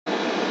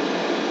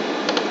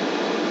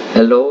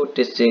Hello,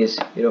 this is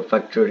Hero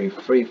Factory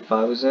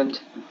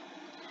 3000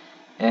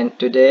 and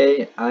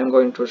today I'm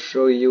going to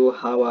show you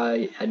how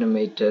I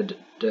animated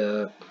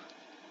the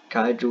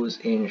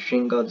kaijus in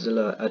Shin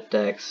Godzilla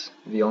Attacks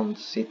Beyond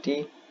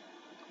City.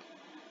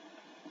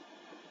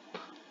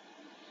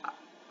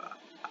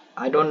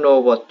 I don't know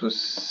what to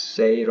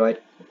say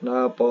right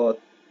now, but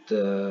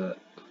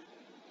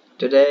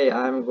today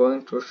I'm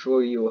going to show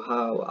you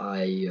how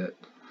I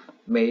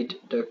made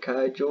the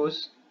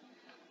kaijus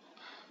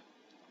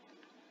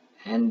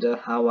and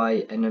how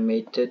I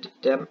animated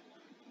them.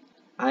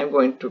 I'm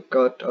going to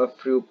cut a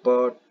few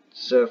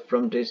parts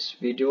from this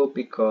video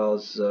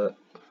because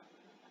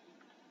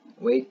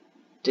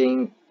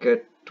waiting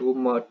too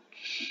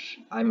much.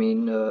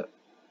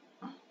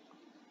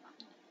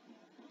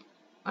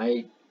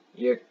 I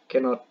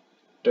cannot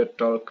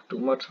talk too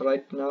much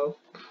right now,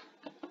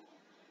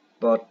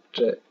 but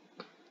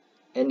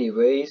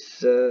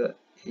anyways,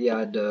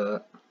 yeah,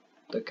 the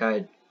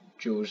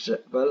kaijus.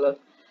 Well,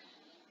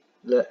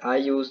 I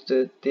used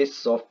this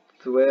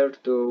software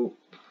to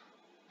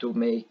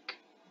make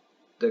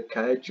the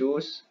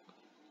kaijus,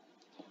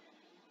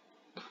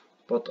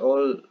 but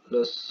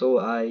also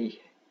I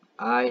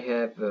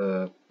have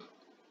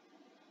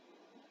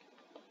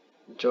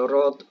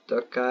drawn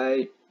the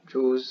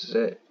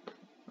kaijus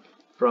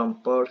from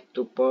part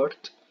to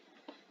part,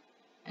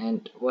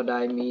 and what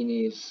I mean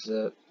is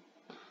you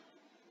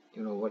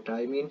know what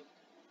I mean.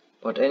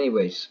 But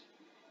anyways,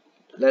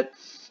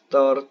 let's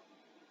start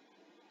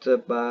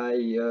by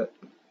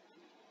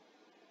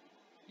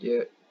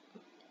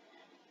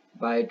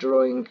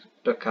drawing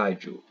the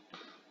kaiju.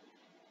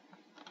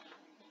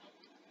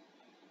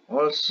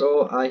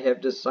 Also, I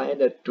have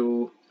decided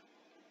to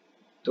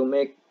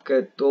make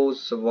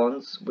those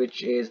ones,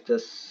 which is the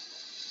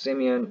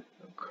simian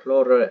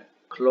crawler,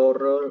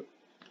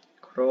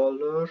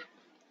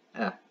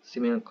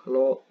 simian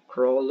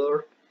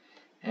crawler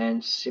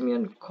and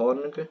simian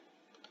Kong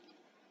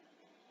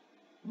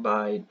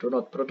by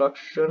Donut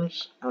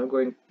Productions. I'm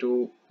going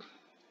to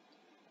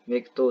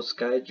make those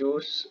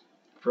kaijus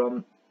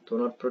from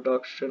Donut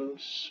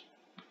Productions.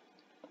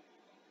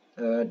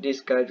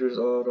 These kaijus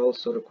are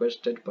also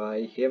requested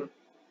by him.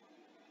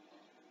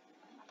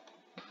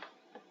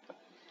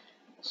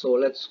 So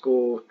let's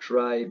go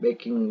try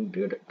making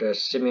the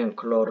simian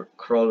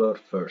crawler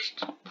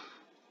first.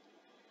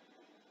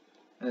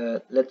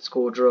 Let's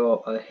go draw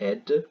a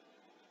head,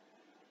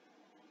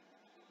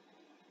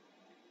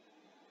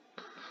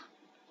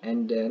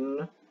 and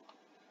then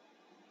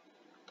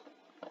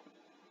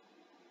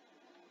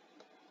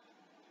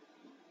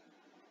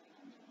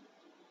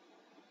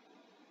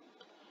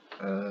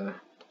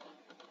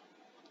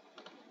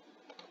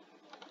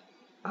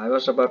I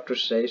was about to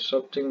say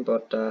something,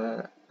 but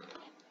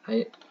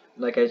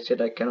like I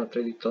said, I cannot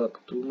really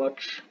talk too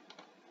much.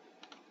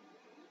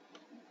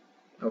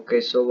 Okay,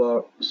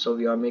 so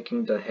we are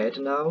making the head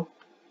now.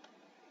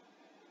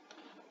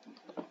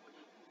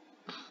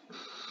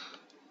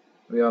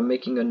 We are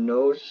making a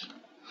nose,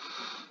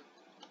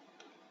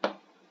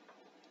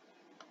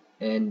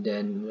 and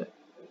then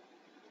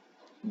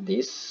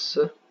this.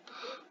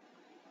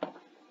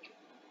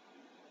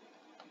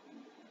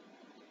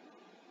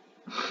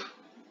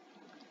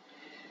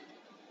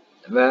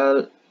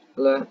 Well,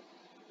 the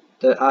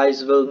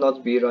eyes will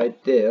not be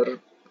right there.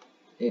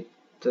 It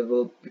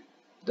will be,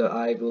 the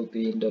eye will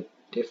be in the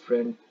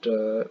different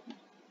I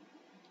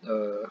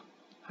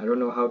don't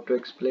know how to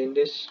explain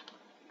this,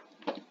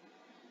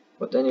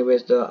 but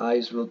anyways, the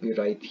eyes will be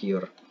right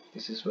here.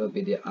 This will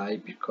be the eye,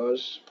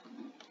 because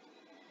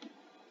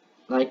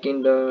like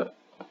in the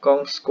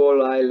Kong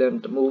Skull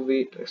Island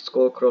movie, the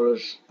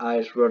Skullcrawler's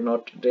eyes were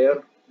not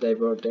there, they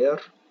were there.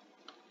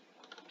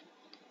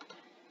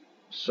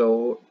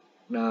 So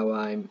now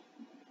I'm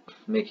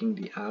making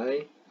the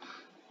eye.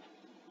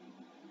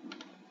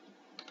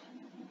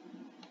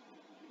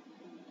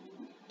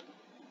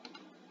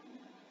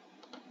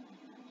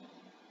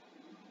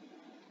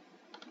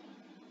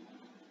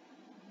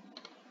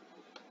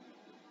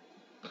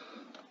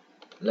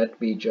 Let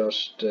me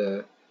just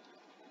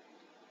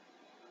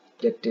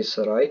get this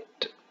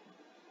right.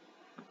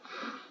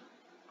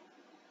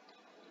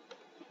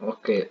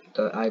 Okay,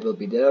 the eye will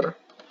be there.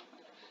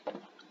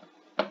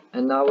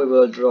 And now we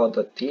will draw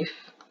the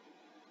teeth.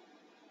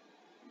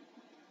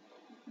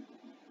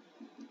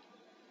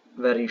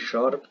 Very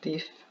sharp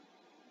teeth.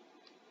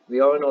 We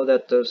all know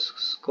that the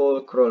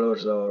skull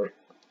crawlers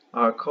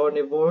are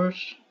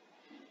carnivores,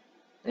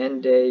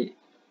 and they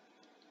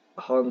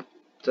hunt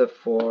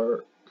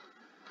for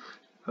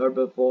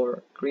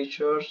herbivore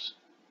creatures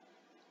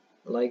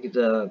like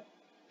the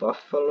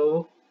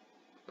buffalo.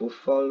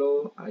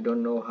 I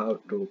don't know how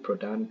to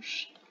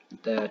pronounce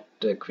that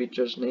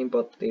creature's name,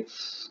 but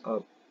it's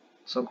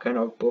some kind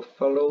of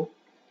buffalo.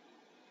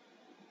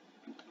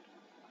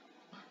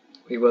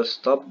 We will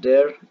stop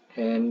there,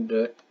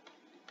 and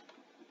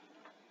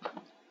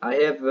I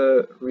have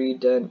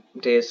read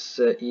this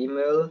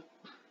email.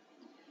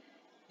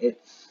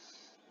 It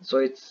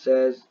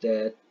says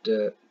that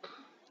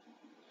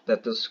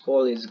that the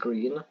skull is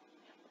green.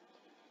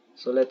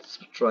 So let's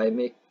try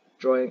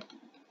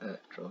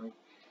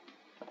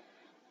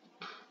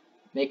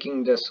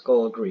making the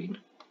skull green.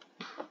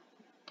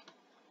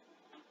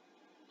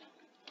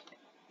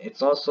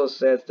 It also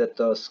says that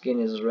the skin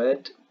is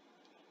red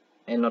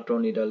and not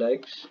only the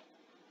legs,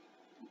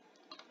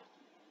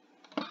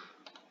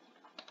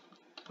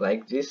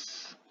 like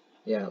this.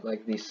 Yeah,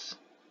 like this.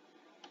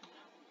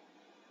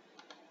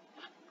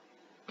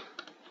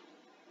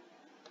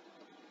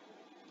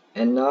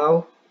 And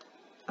now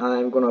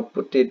I'm gonna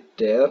put it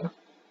there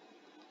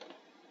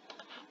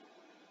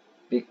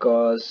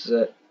because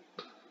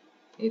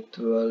it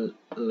will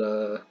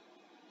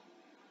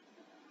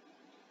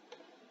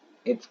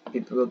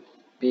it will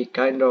be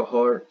kind of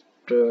hard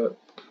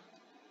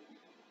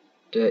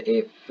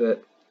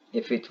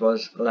if it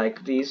was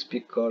like this,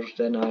 because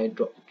then I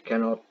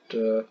cannot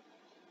you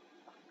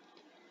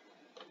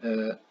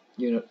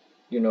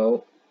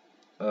know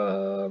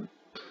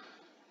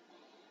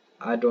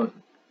I don't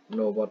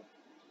know what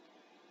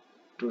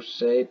to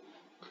say,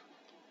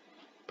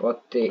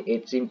 but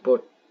it's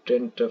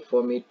important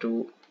for me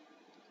to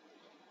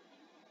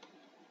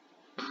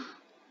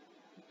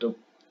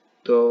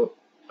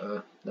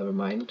never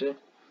mind.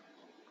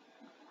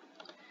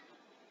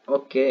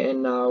 Okay,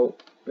 and now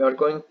we are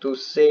going to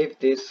save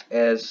this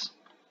as,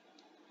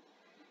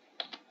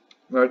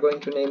 we are going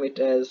to name it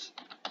as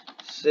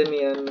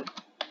Simian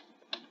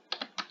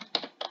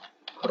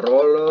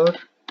Crawler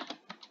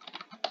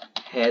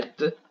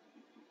Head.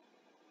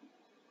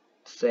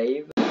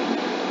 Save.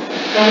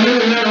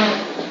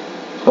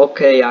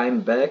 Okay,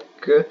 I'm back.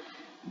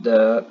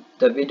 The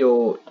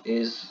video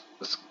is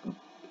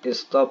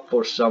stopped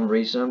for some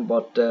reason,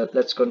 but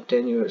let's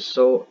continue.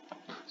 So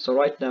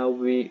right now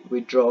we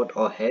draw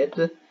our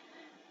head,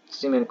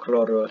 Simian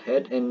Crawler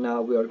head, and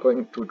now we are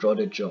going to draw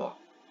the jaw.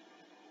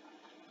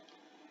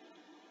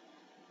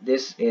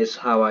 This is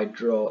how I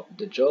draw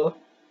the jaw.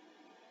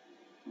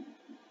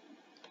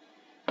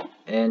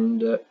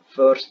 And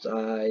first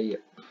I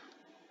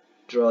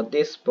draw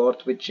this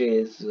part, which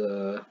is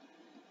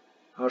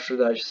how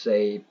should I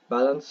say,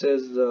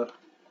 balances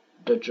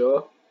the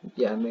jaw,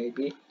 yeah,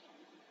 maybe.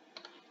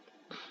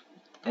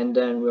 And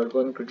then we are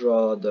going to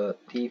draw the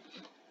teeth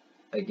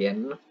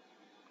again,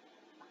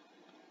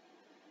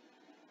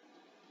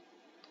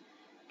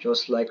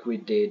 just like we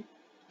did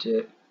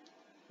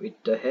with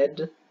the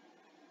head.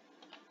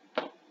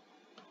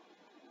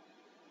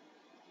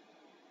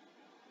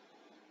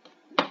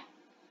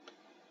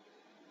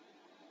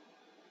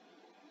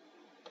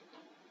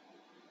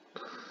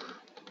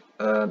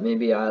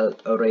 Maybe I'll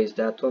erase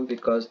that one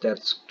because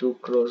that's too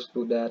close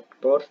to that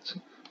part.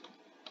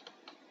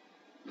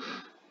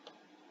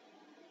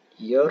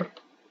 Here.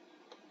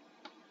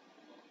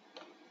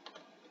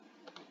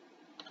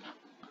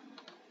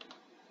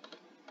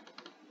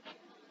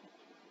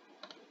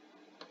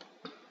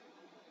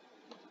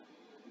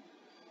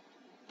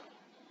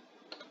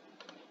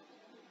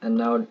 And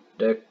now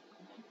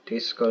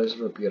these colors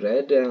will be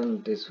red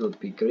and this will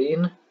be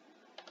green.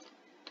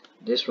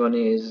 This one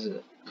is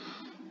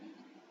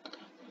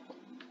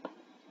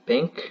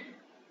pink.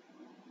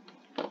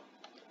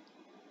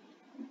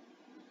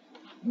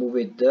 Move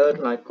it there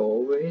like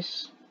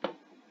always.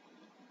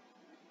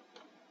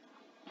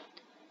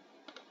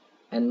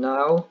 And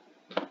now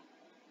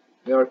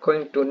we are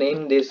going to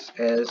name this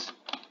as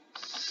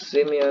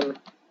Simian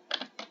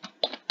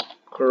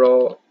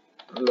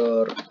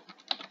Crawler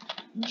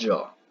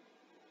Jaw.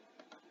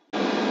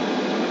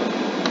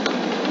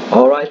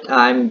 Alright,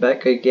 I'm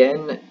back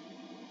again,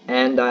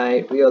 and I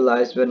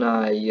realized when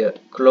I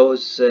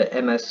close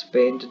MS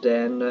Paint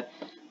then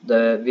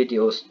the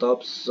video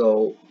stops,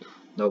 so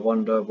no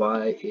wonder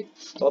why it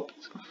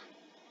stopped.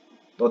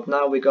 But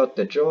now we got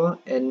the jaw,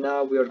 and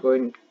now we are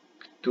going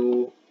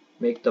to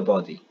make the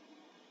body.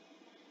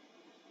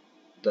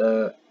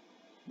 The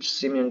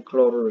Simian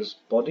Crawler's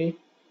body.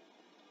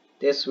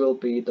 This will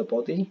be the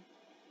body.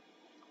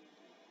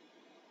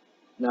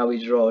 Now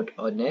we draw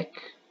a neck.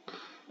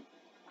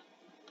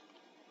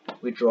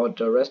 We draw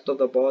the rest of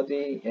the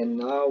body, and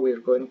now we're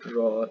going to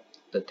draw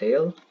the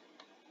tail.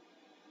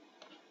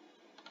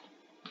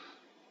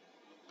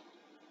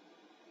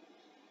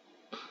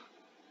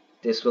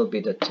 This will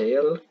be the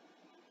tail.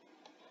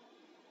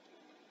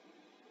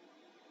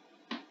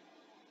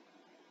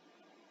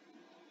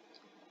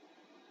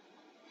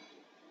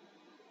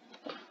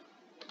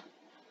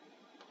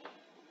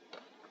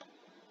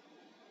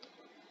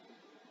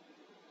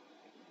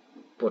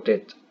 Put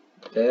it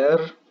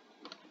there,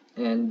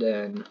 and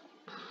then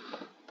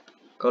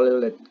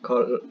color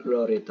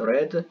it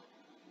red.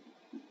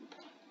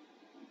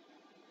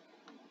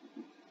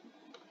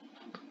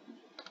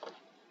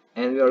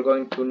 And we are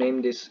going to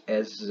name this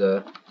as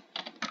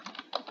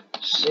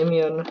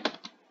Simian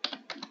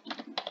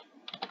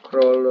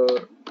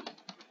Crawler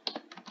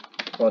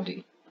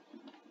body.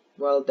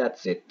 Well,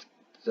 that's it.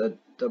 The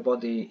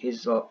body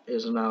is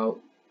now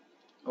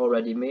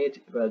already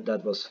made. Well,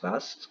 that was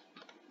fast.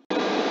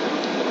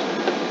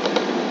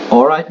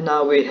 Alright,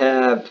 now we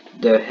have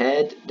the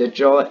head, the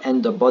jaw,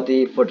 and the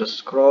body for the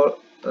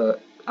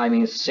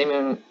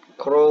Simian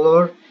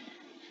Crawler.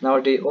 Now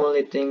the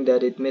only thing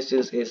that it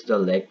misses is the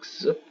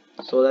legs,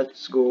 so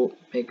let's go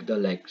make the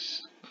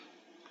legs.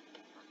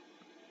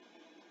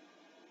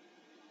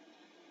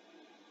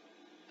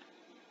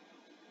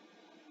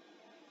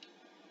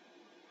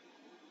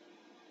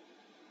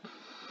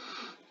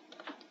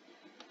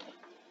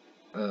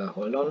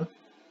 Hold on.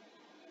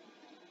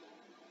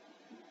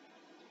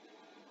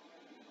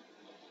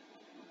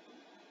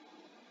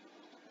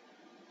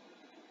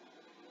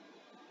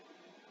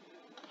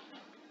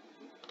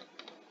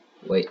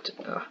 Wait.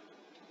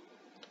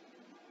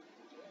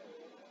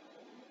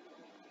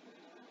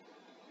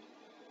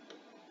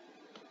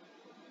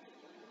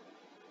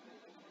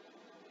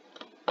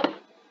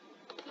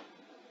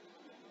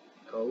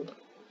 Oh.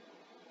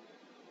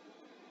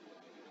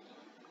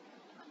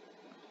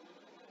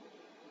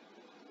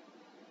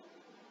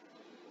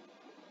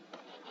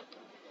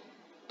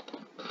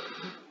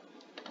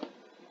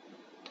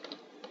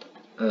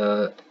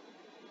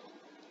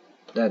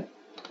 That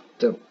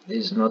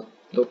is not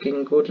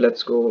looking good.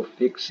 Let's go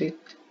fix it.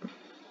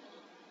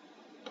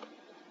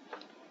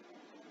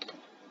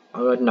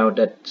 Alright, now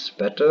that's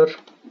better.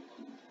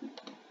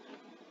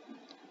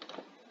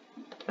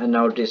 And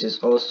now this is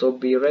also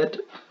be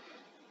red.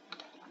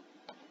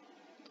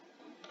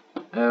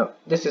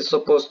 This is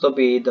supposed to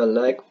be the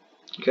leg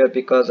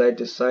because I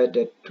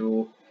decided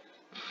to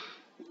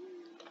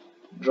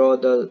draw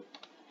the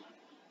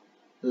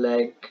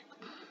leg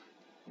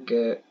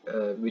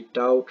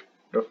without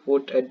the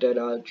foot, and then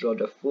I'll draw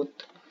the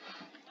foot.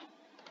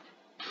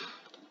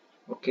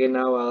 Okay,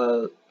 now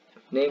I'll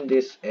name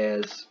this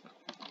as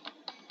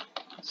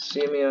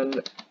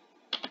Simian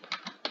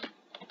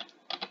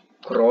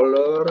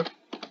crawler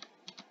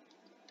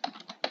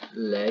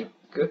leg.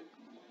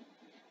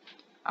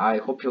 I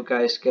hope you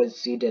guys can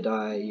see that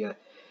I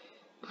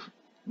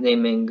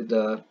naming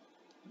the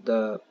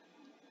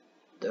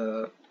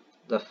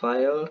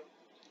file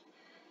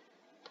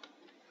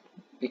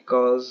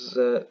because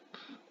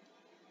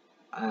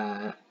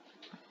I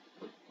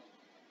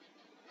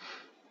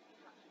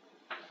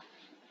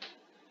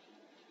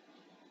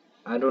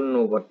don't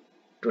know what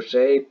to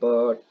say,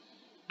 but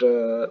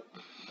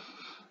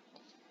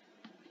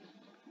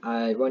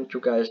I want you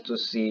guys to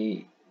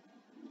see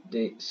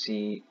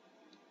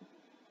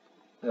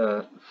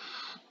I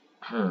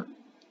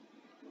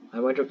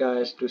want you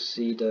guys to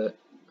see the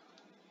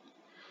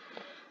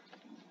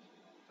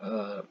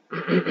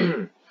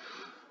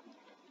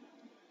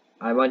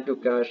I want you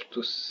guys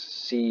to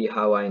see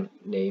how I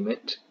name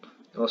it.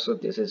 Also,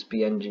 this is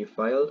PNG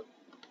file.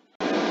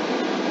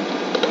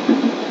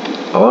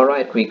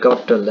 Alright, we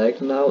got the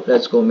leg now.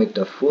 Let's go make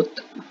the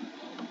foot.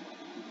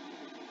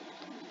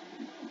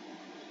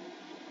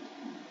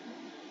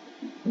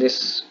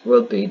 This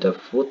will be the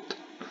foot.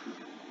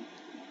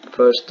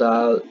 First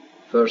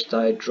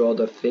I draw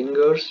the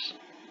fingers.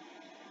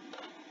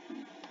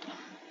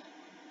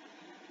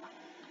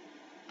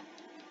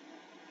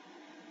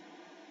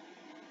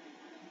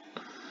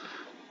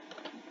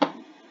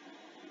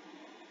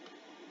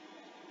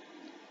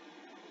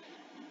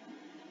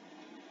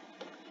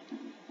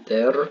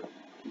 There,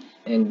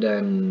 and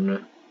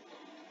then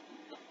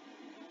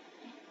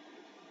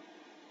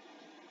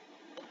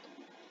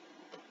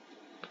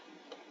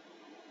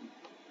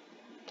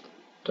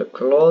the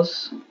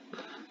claws,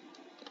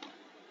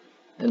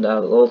 and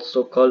I'll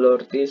also color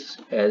this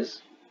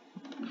as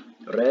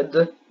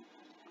red.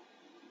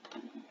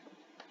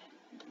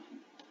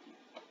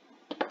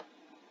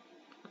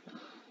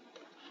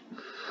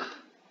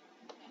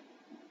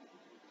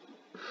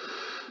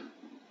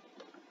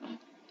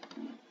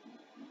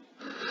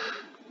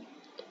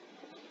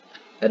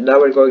 And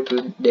now we're going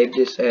to name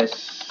this as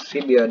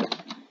Simian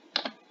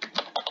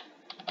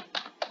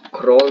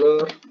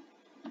crawler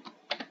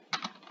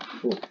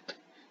foot.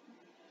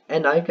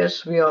 And I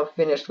guess we are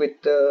finished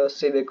with the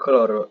Simian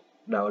crawler.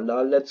 Now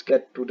let's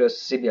get to the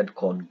Simian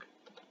Kong.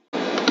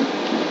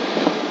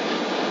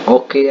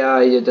 Okay,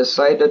 I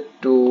decided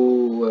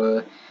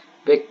to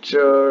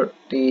picture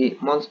the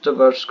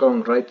Monsterverse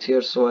Kong right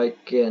here so I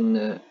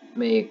can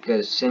make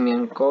a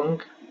Simian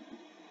Kong.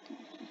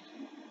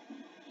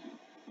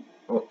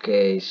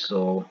 Okay,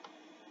 so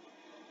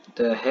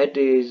the head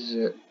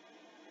is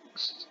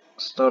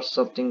starts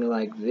something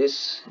like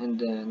this, and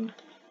then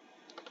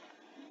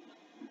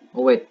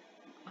oh wait,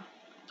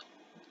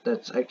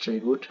 that's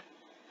actually good.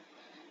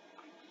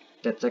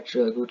 That's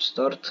actually a good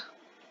start.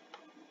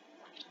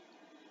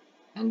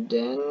 And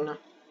then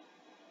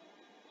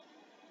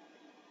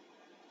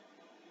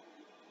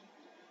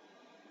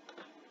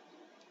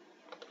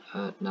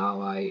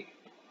now I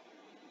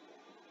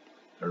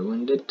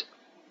ruined it.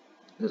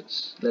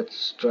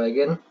 Let's try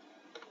again.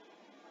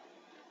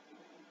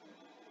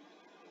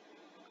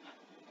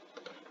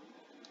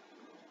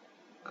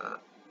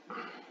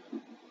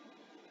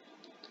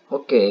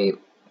 Okay,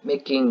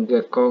 making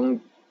a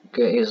Kong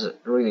is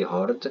really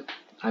hard.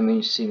 I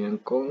mean Simian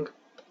Kong,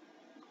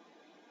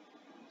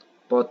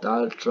 but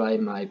I'll try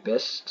my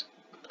best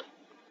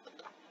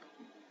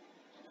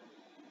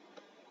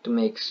to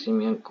make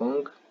Simian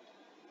Kong.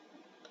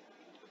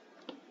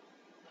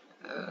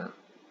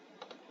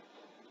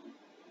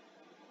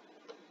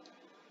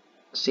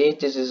 See,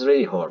 this is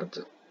really hard.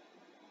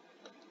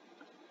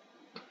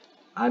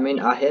 I mean,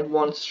 I have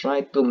once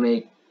tried to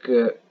make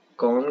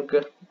Kong,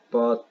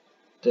 but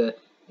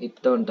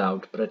it turned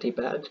out pretty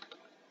bad.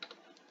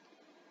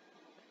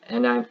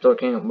 And I'm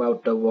talking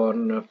about the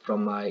one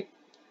from my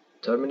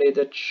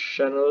Terminator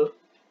channel,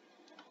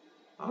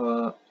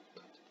 uh,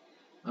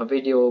 a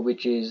video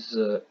which is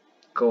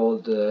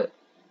called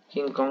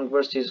King Kong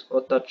versus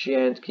Otachi,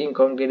 and King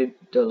Kong didn't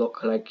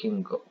look like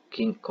King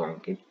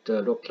Kong. It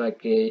looked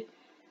like a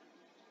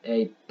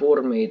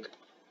poor made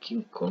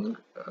King Kong.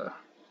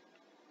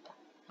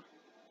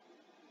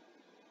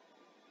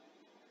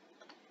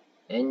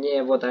 And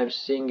yeah, what I'm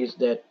saying is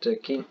that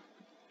King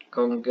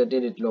Kong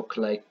didn't look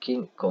like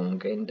King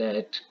Kong, and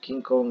that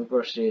King Kong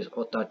versus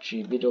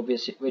Otachi video,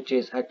 which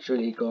is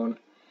actually gone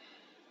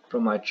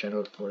from my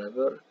channel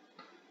forever.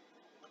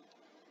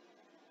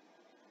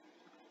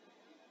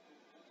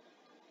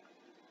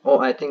 Oh,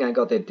 I think I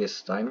got it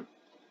this time.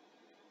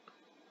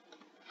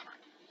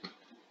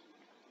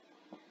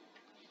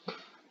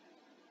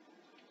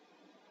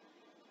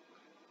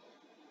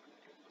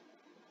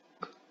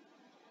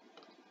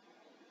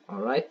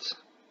 Alright.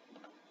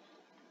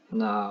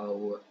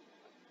 Now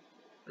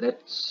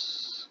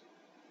let's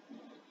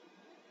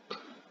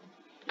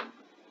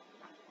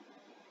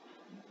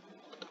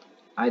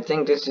I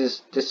think this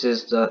is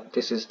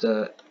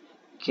the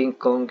King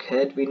Kong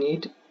head we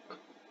need.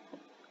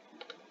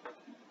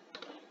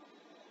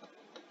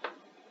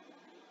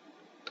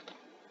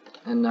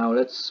 And now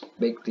let's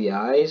make the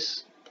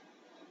eyes.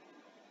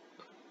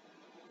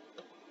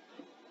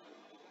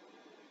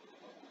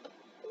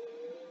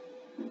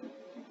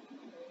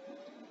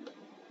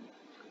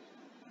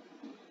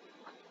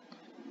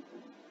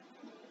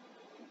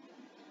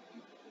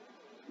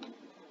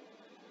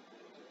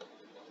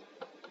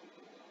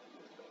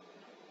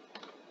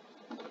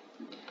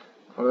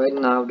 Alright,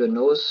 now the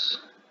nose.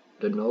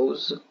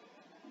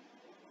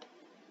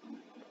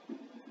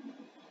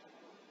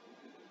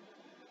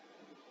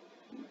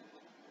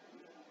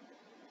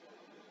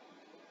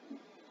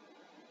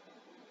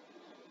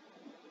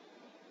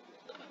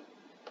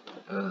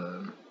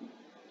 Um,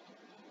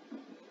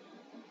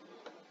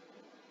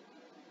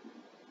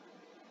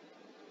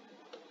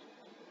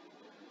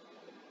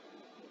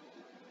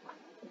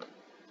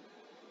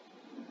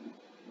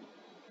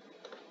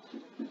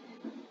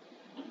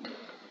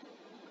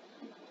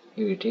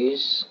 Here it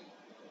is.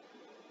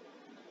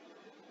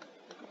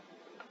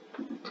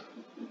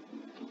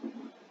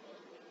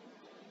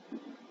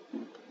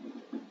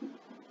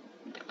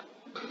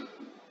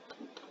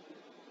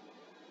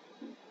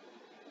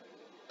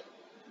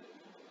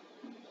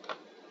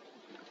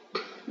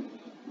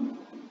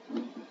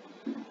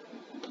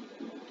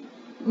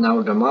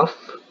 Now the mouth.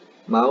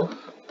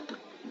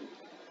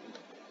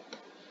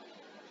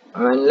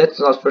 And let's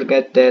not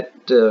forget that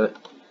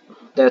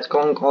that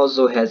Kong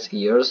also has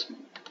ears,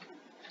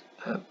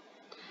 uh,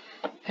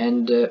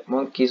 and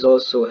monkeys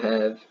also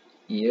have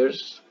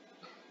ears.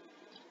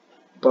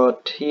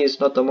 But he is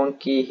not a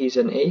monkey; he's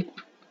an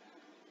ape.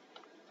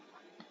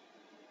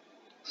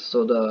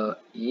 So the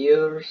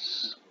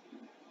ears.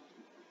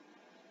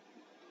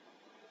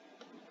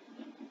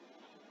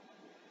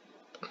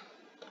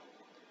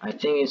 I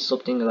think it's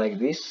something like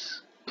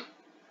this.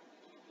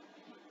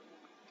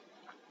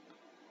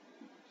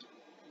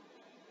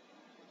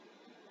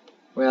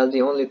 Well,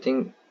 the only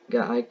thing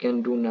that I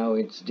can do now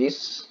is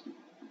this.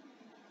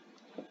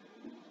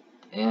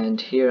 And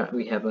here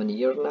we have an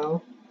ear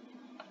now.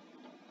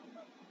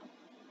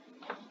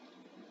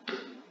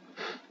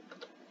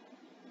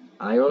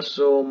 I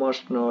also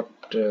must not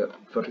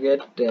forget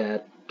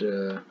that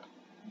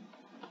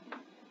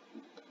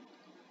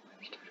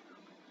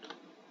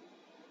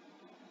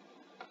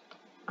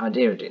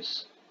there it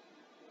is.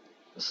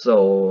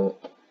 So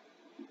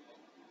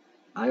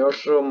I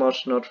also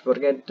must not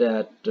forget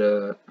that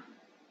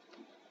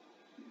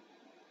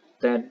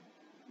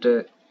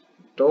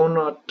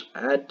donut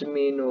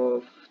admin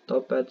of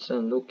Top Hats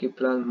and Lucky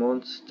Plant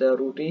Monster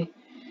Rudy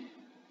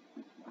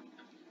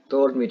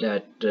told me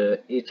that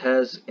it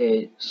has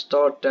a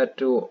star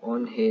tattoo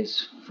on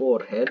his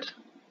forehead,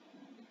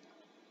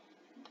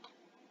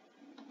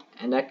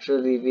 and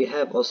actually we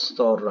have a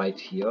star right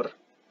here,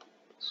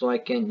 so I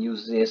can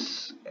use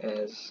this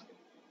as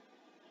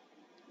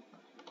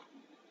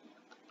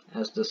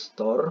the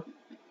star.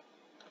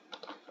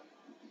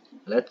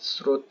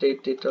 Let's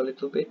rotate it a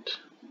little bit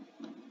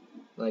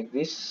like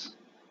this,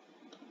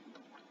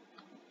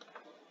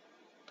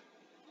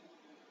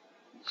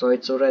 so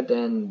it's red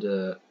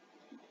and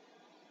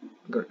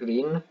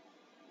green.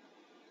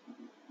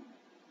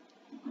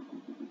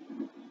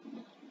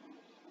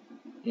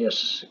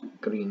 Yes,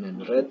 green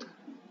and red.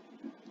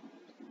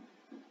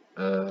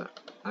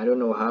 I don't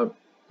know how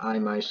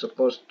am I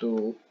supposed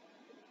to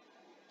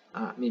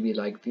maybe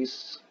like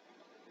this.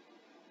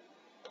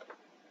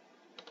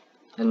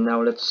 And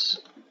now let's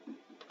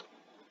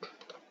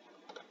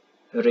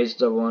erase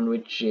the one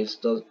which is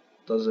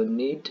doesn't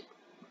need.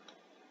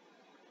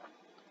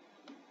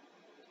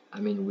 I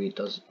mean we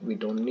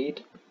don't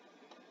need.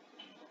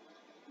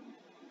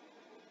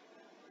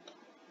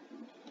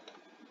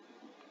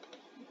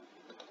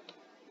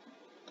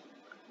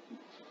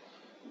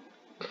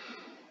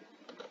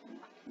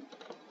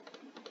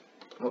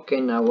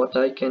 Okay, now what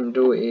I can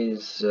do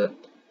is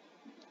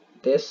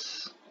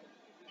this.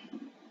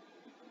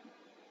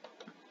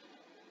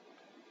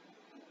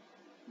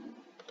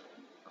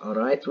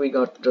 Alright, we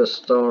got the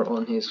star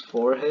on his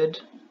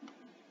forehead.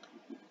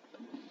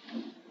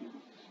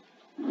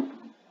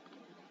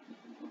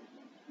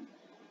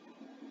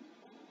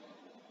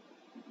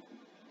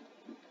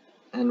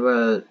 And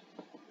well,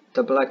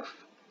 the black,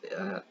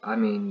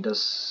 the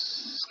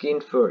skin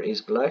fur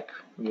is black,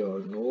 we all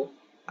know.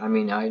 I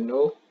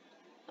know.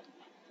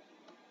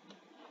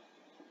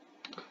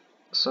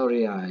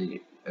 Sorry, I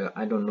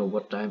don't know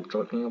what I'm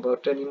talking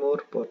about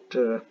anymore, but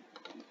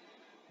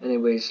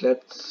anyways,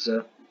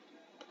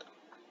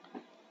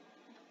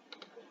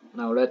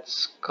 now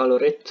let's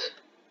color it.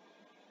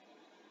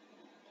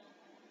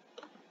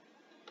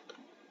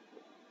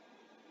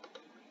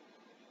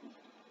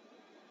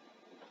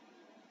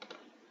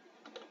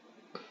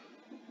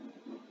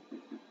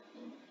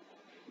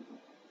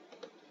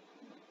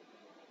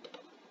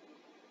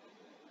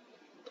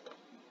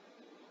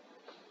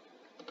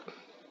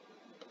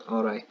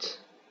 Alright,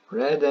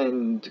 red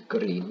and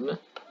green.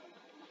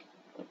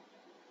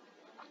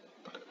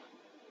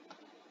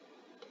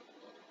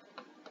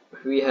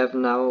 We have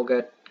now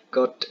got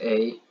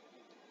a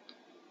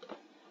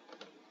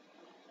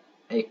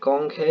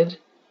Kong head.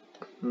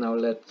 Now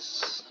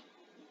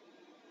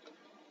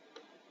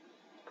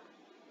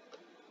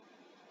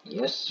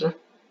yes,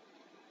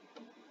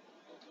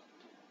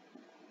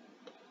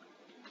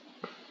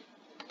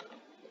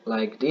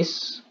 like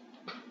this.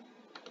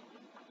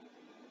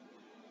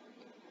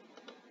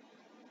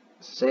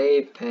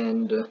 Save,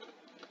 and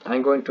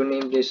I'm going to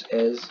name this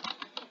as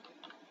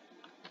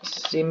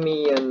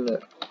Simian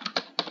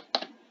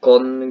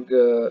Kong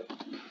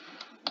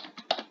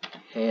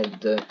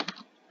head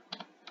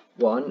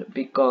 1,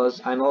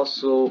 because I'm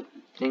also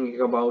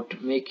thinking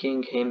about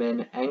making him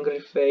an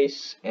angry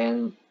face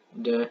and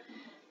a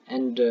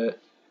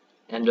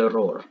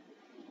roar.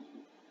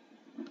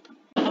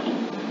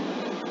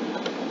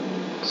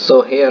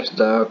 So here's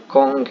the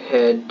Kong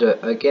head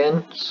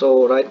again.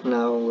 So right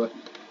now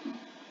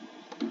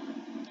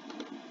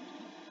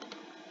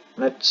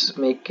let's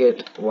make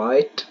it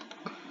white,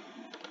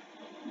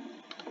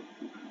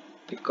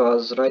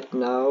 because right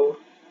now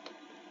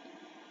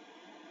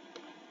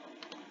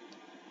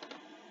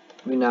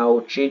we're now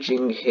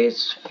changing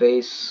his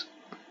face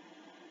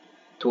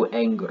to an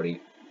angry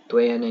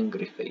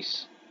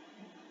face.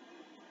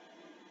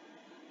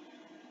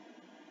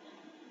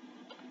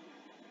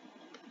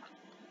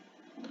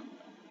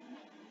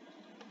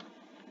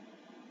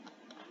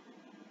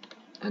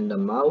 And the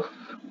mouth.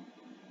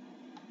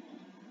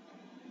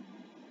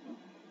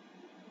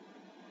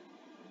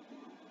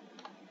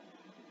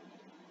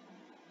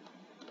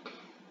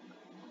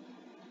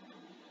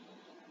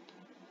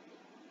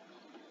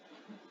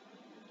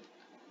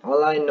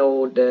 All I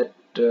know that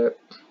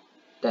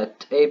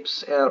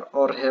apes are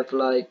or have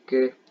like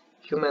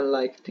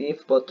human-like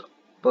teeth, but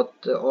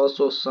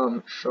also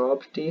some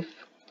sharp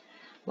teeth.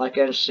 I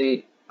can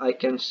see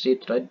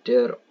it right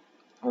there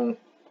on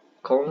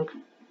Kong.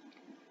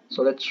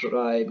 So let's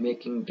try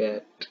making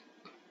that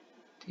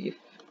teeth.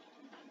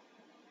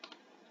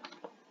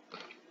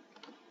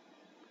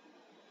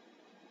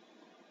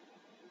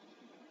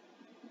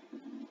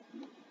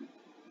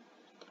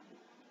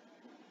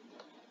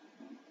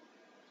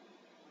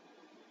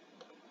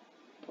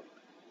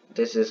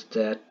 This is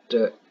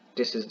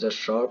the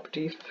sharp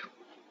teeth.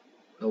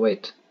 No,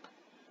 wait.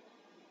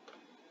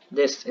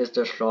 This is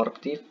the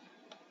sharp teeth,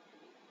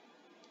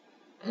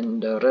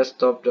 and the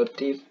rest of the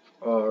teeth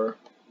are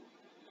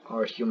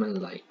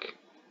human-like.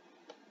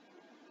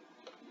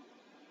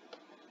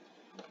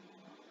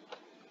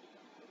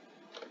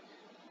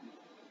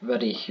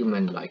 Very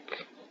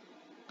human-like.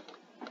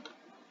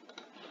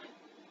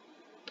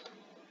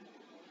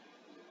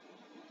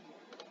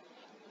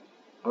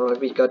 Alright,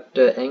 we got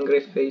the angry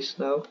face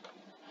now.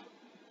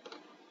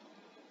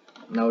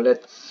 Now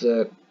let's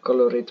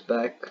color it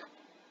back.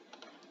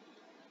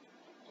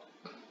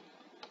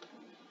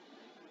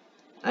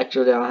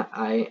 Actually,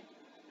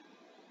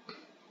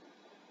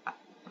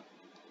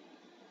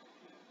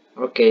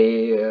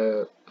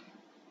 okay,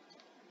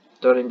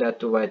 turning that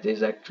to white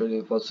is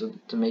actually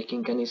wasn't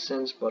making any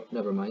sense, but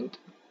never mind.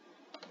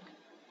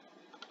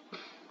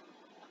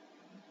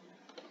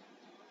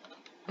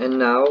 And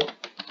now,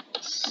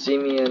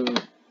 Simian,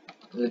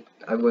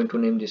 I'm going to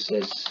name this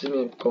as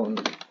Simian Kong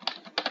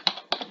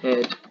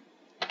head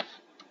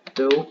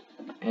 2,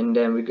 and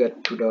then we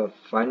get to the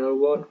final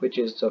one, which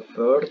is the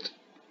third.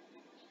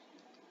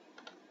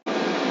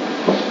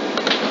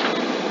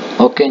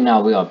 Okay,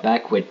 now we are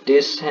back with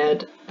this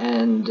head,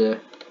 and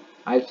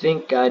I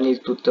think I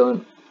need to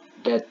turn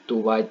that to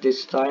white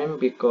this time,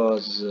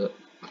 because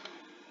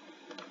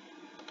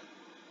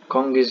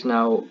Kong is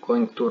now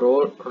going to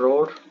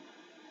roar,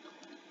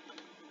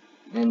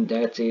 and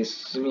that is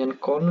Simian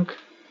Kong.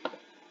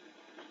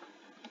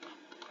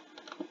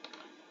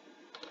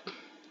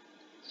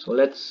 So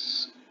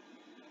let's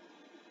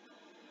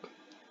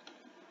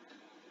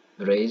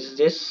raise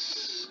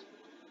this.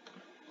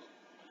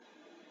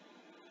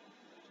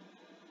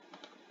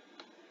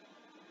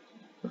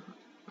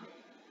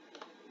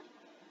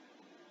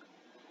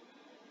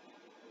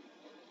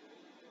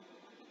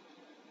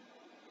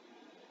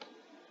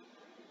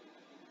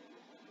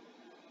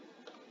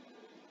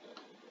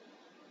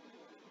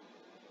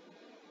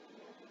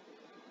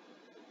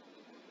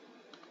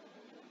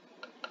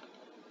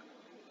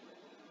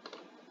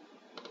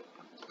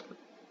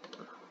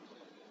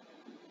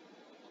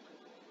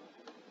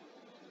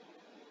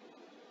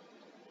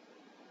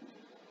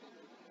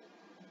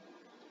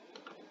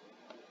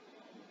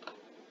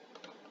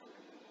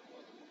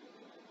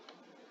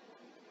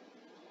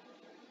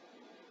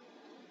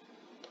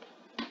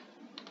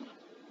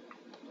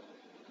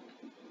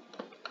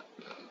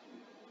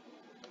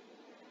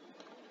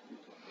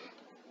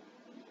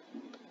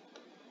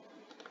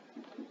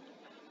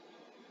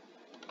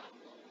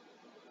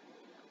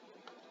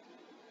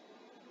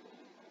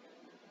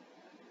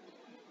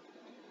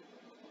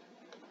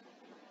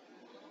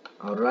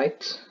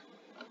 Alright.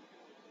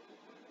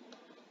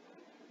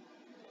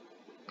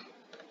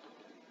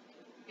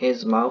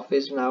 His mouth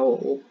is now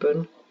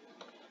open.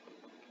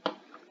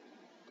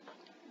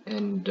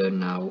 And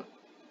now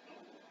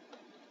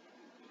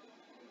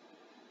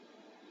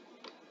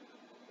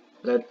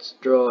let's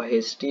draw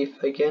his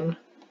teeth again.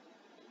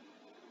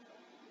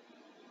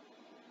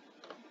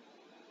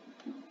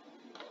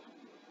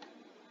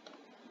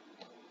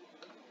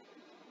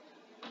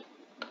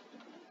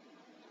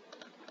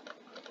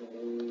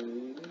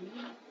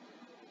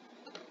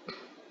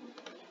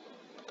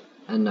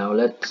 And now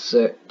let's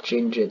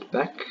change it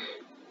back.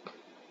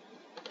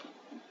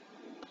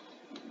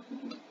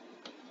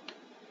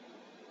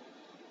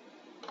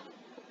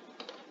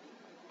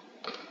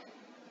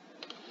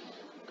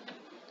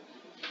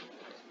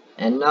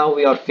 And now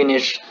we are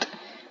finished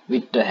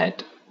with the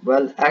head.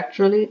 Well,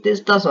 actually this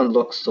doesn't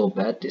look so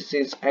bad. This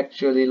is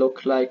actually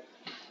look like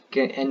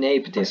an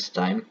ape this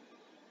time.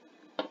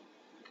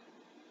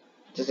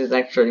 This is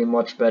actually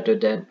much better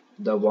than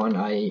the one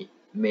I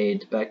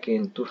made back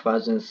in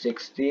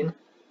 2016.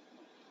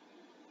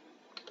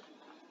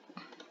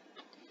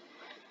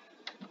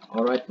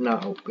 Alright,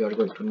 now we are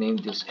going to name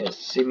this as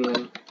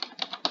Simian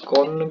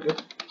Kong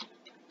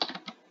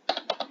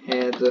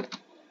Head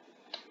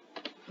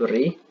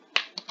 3.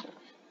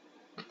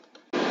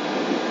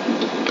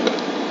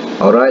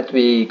 Alright,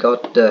 we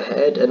got the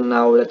head, and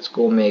now let's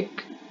go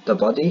make the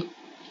body.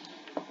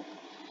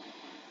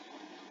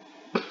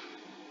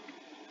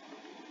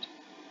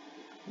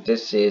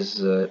 This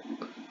is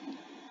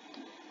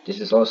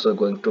also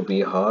going to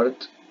be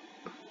hard,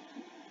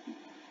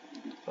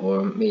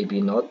 or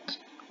maybe not,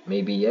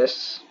 maybe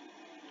yes,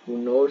 who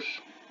knows.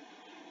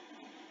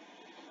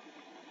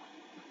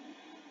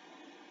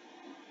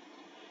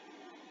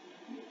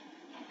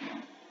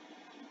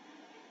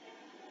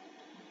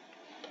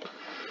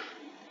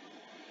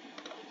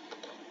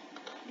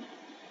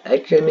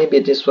 Actually, maybe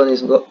this one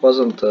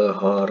wasn't a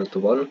hard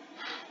one.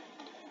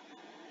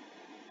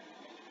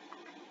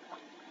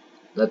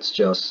 Let's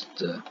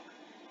just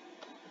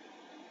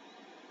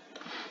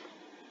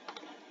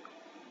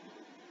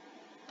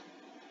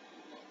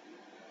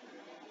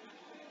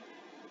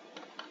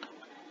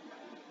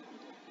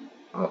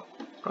oh,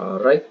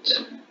 alright.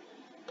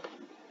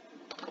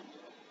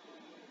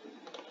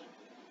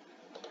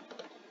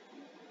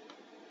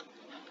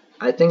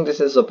 I think this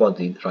is a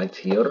body right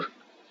here.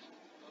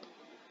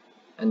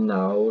 And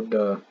now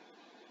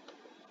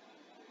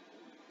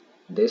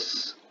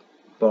this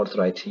part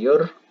right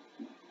here.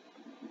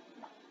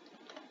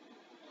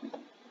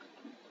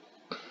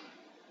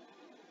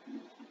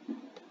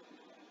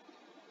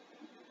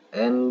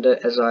 And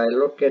as I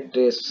look at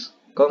this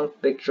Kong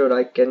picture,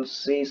 I can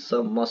see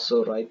some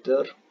muscle right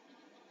there.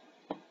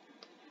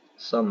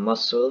 Some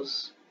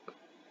muscles.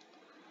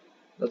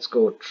 Let's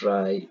go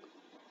try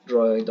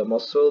drawing the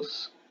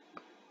muscles.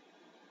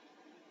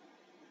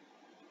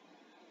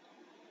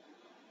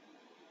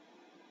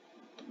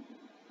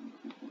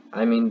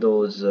 I mean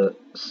those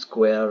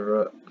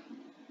square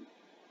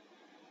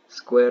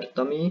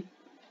tummy.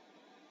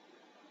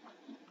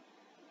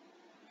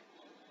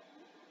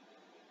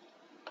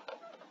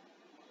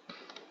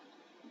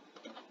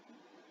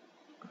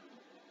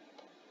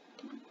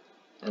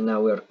 And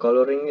now we are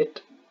coloring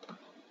it.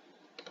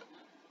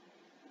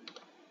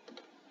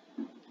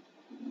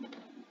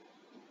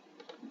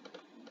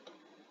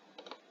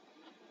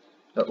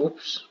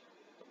 Oops.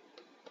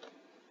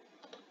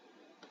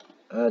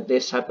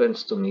 This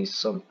happens to me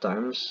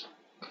sometimes,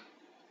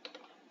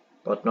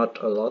 but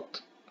not a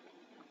lot.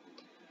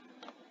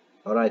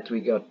 Alright,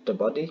 we got the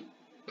body.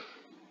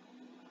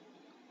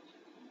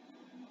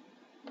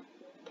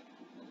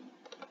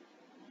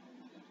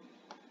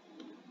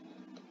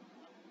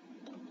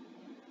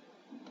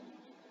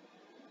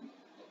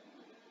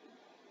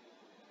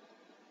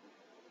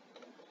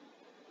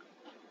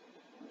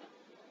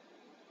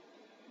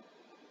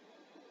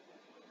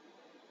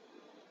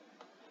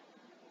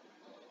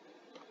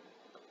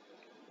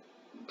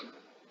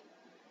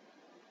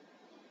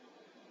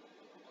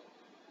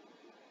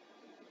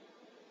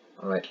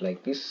 Alright,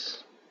 like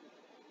this.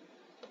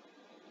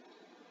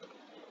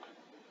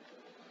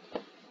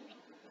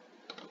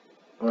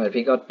 Alright,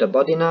 we got the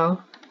body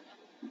now.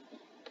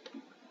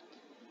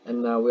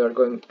 And now we are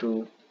going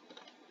to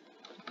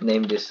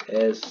name this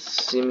as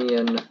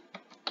Simian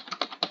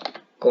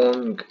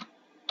Kong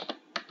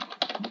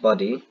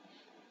body.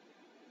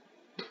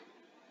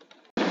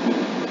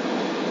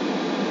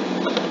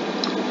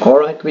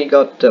 Alright, we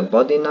got the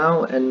body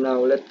now, and now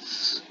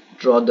let's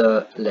draw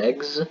the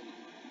legs.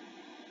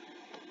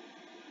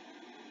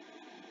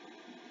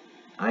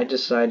 I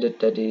decided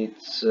that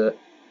it's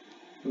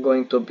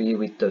going to be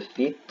with the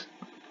feet.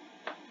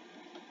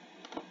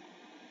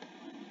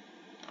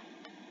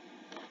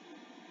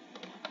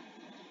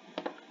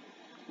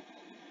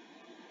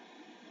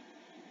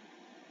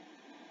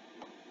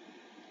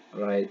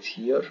 Right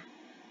here.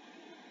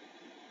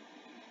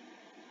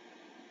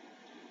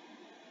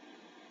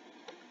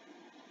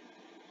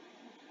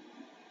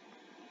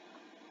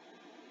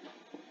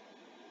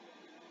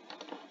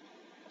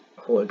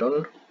 Hold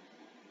on.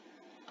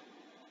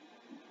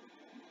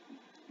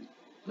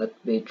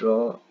 let me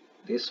draw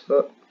this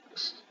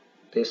first,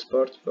 this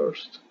part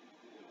first.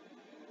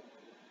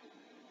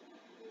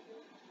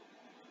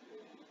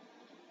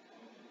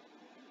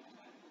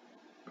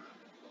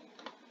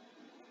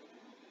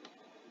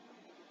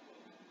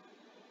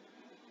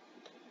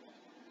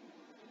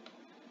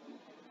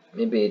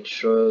 Maybe it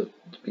should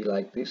be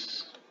like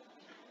this.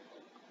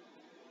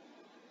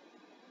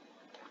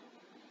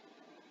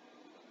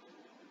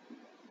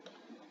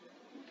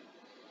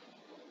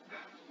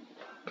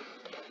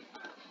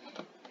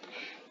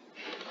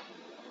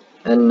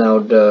 And now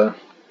the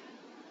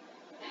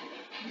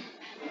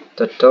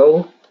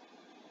toe.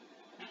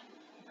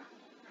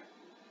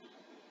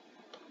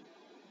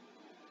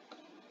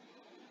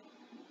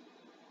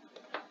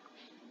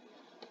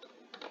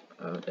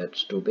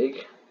 That's too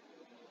big.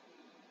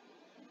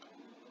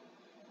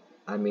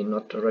 I mean,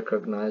 not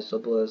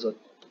recognizable as a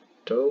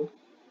toe.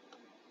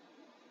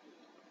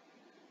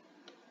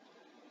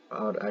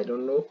 Or I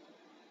don't know.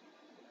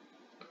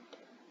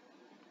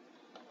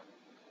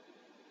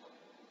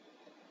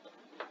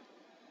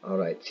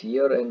 Alright,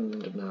 here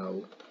and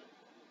now.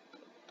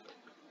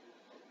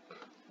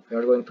 We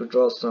are going to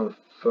draw some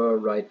fur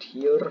right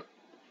here.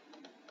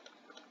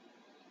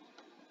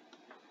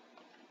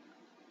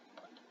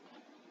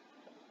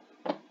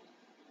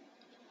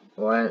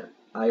 Well,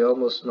 I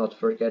almost not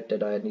forget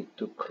that I need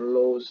to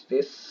close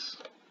this.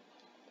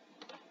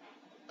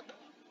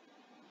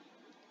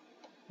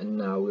 And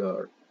now we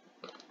are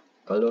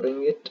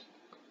coloring it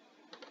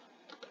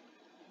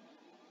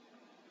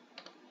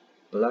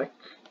black.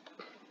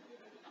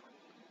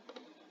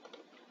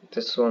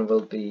 This one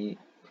will be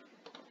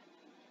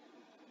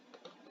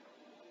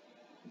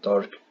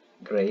dark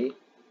gray.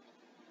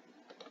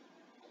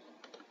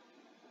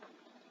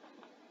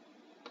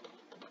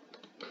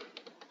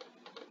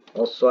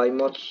 Also, I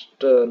must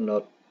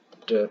not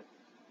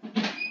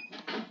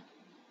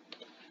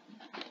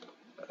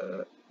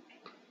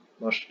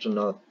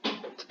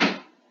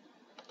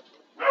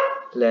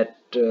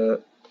let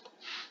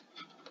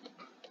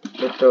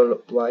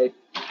little white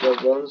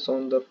ones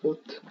on the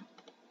foot.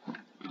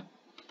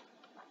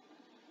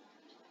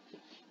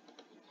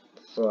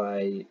 So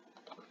I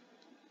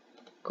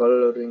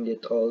coloring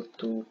it all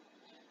to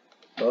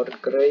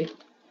dark gray.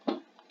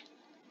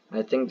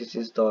 I think this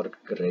is dark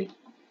gray.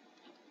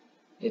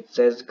 It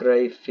says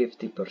gray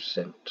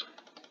 50%.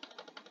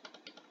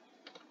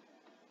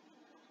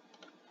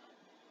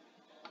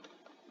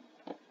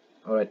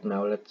 Alright,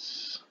 now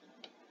let's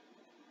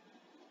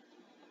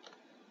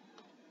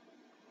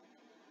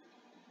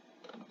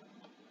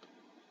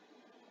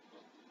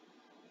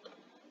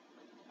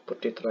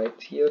put it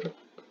right here.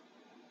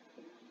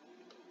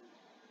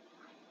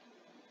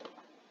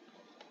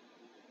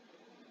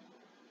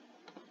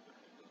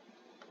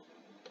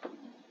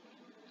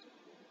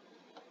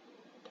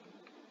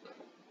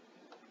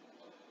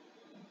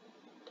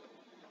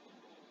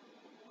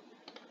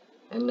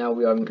 And now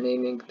we are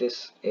naming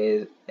this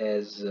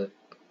as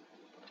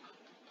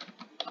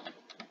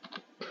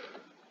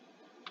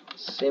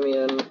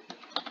Simeon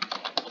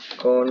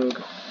Kong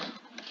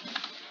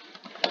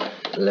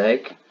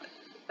leg.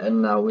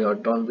 And now we are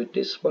done with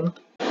this one.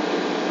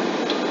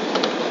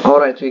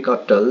 Alright, we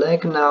got the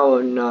leg now,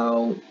 and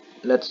now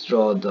let's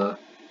draw the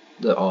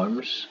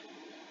arms.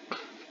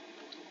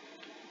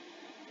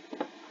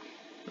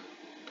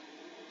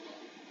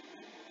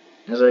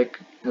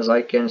 As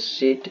I can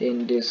see it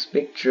in this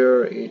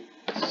picture,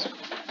 it's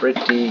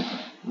pretty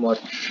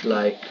much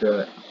like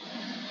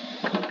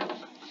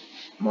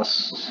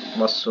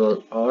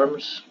muscle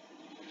arms.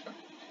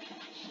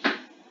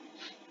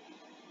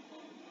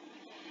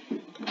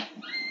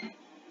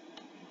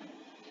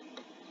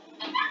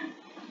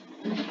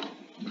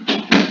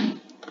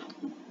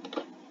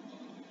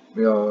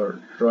 We are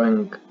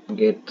drawing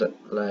it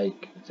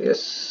like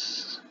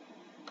this.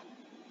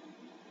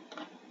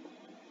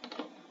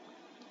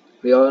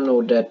 We all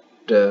know that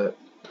the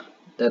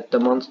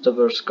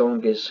Monsterverse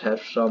Kong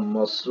has some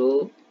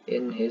muscle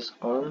in his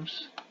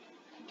arms.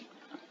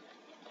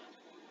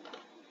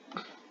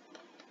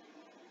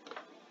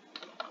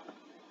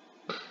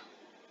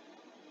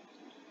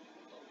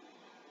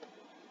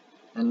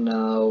 And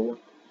now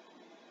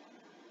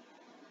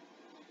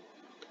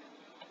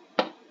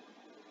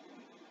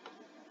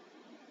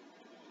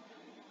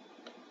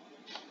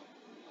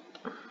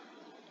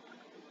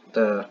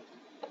the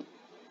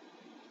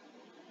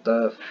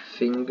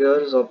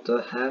fingers of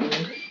the hand.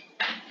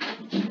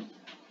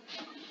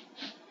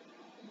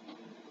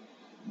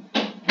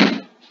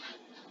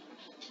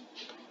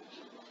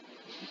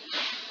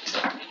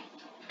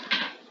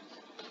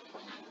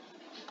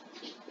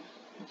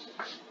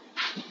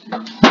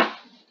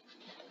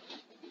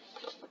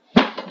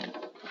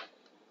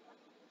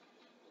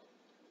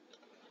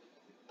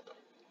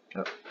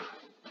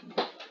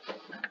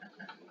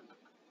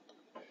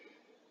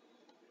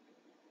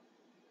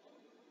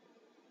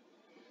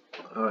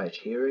 Alright,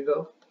 here we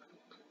go.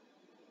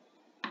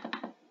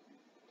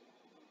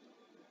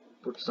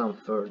 Put some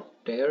fur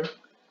there.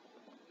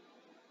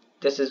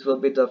 Will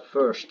be the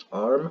first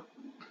arm.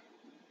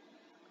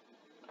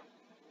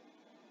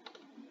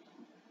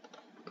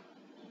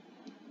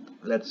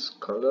 let's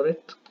color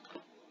it.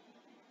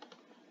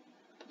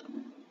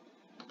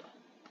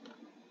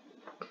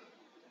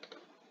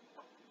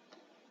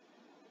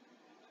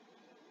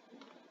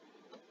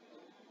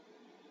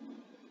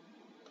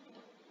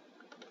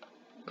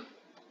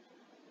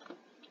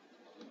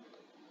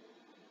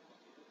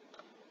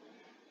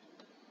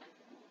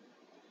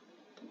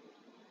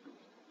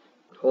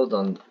 Hold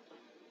on,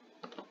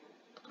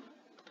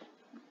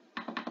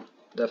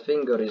 the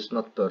finger is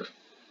not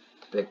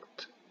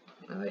perfect,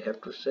 I have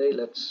to say.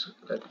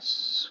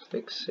 Let's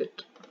fix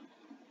it.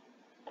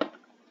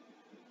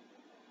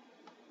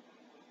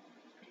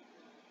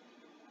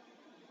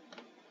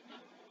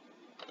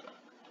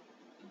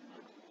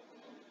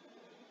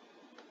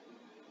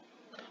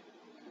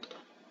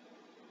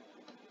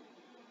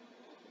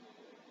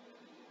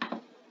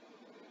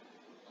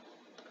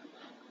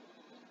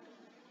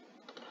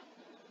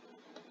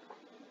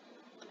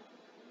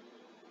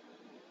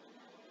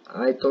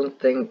 I don't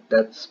think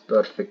that's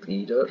perfect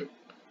either.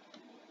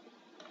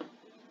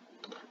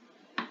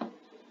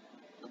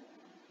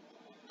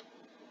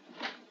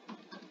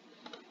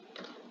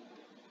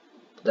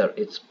 There,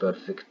 it's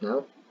perfect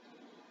now.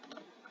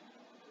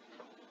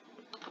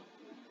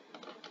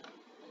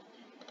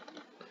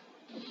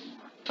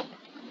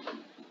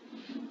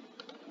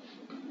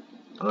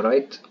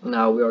 Alright,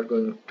 now we are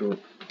going to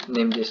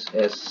name this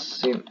as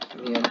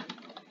Simian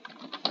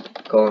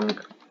Kong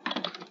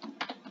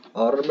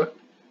Arm.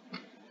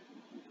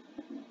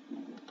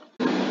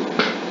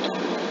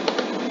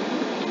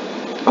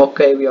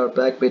 Okay, we are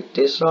back with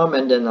this arm,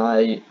 and then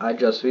I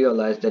just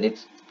realized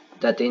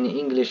that in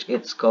English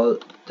it's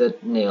called the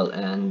nail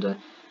and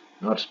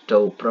not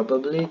toe,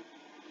 probably.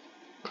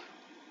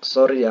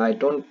 Sorry, I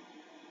don't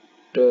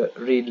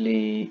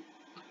really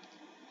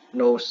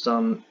know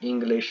some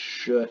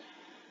English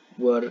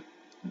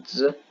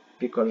words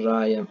because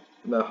I am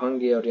a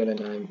Hungarian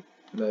and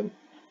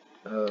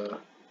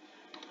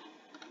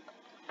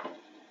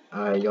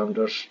I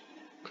understand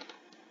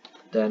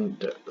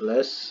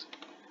less.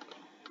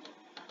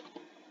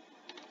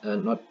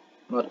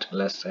 Not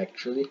less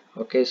actually.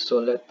 Okay, so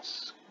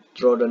let's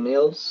draw the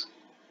nails.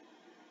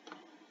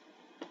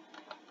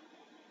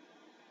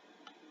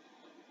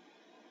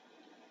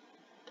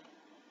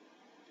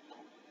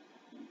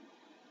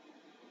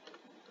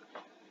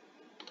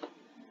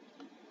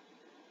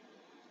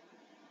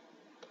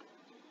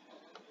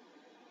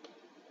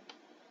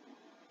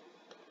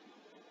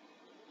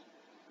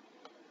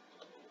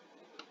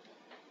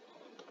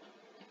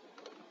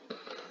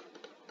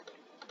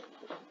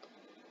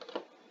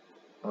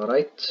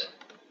 Alright.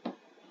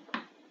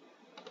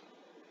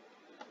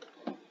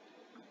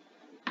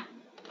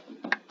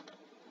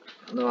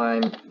 Now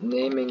I'm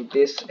naming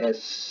this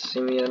as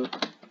Simian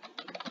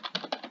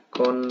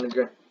Kong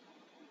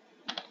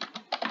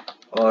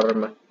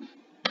Arm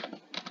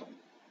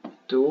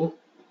 2,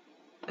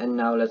 and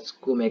now let's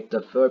go make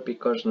the fur,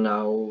 because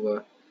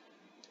now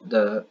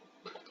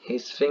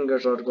his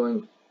fingers are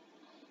going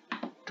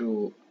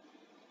to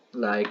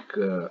like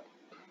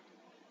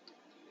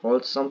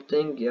hold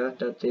something. Yeah,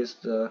 that is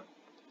the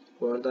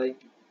word, I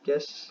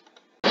guess.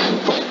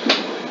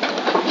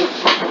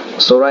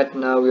 So right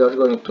now we are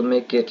going to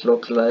make it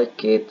look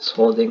like it's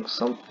holding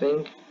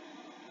something.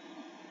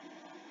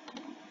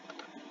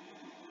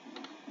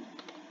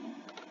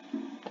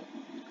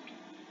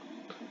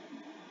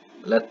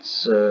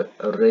 Let's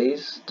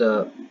erase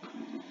the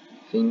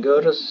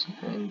fingers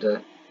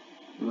and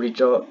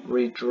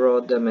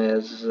redraw them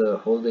as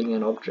holding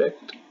an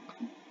object.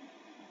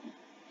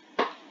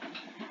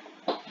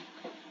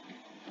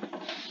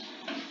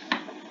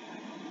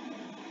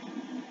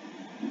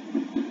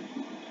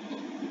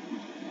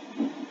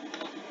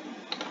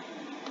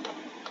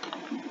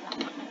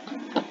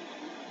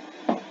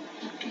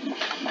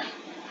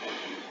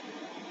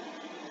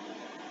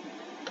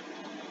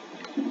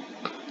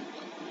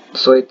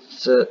 So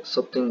it's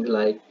something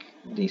like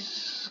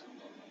this.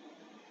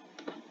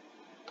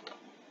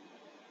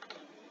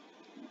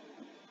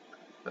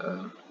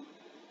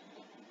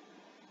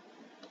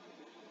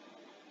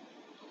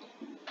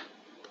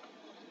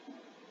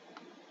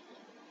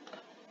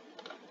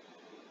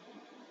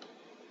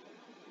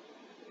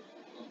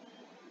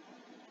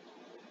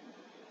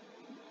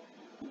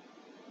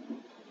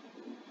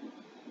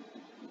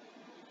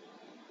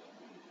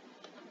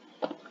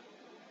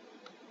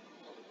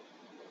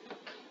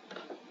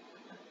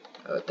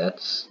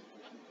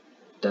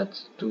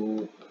 That's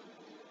too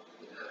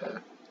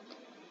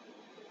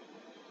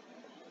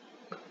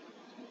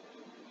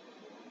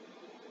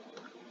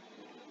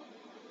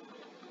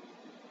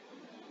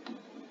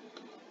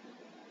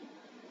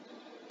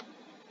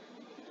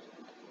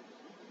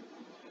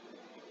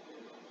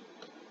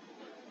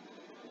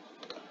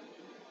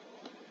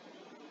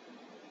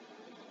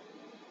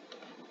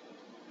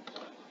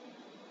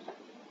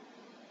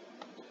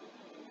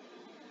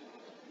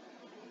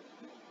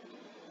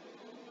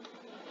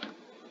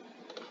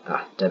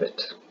damn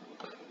it.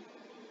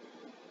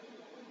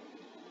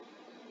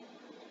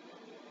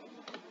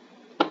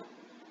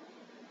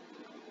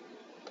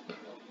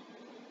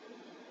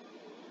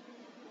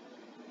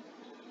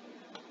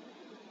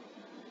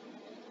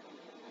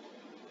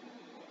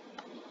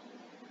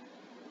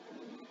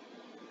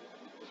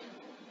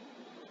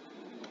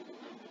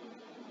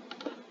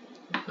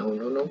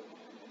 No.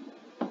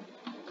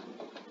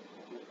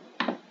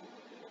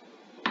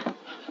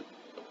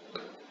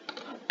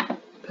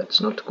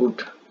 That's not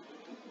good.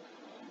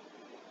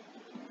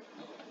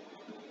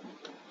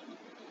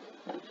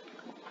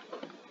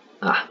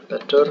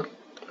 Better.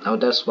 Now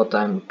that's what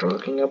I'm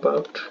talking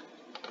about.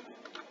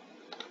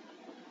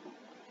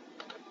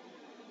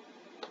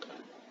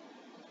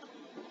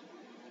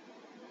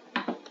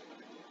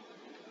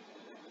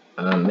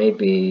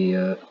 Maybe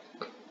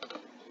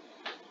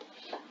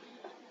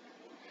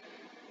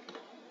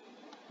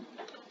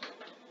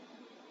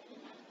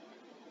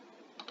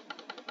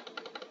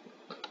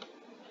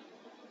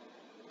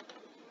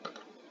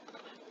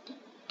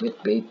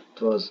maybe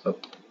it was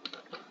up.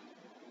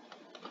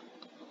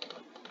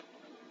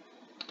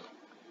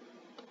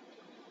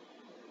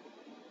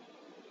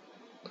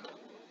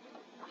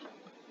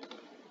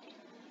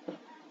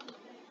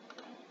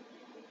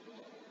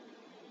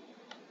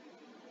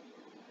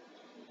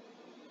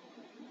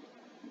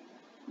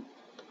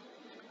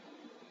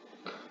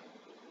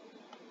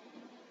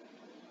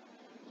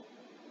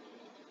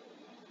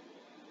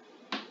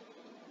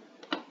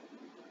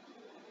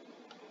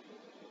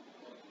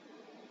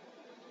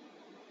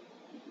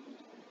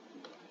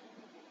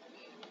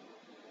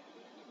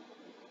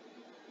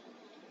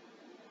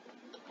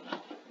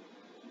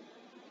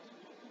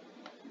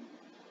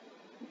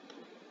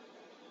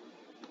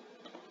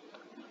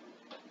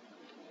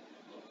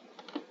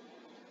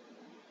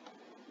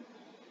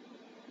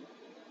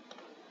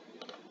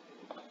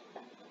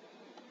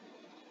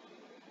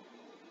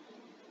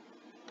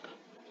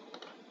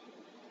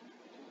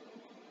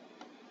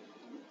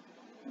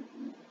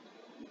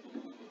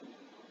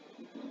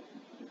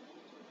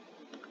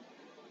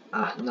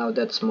 Now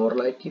that's more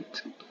like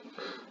it.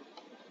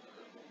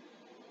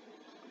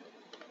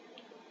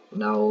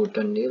 Now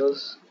the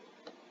needles.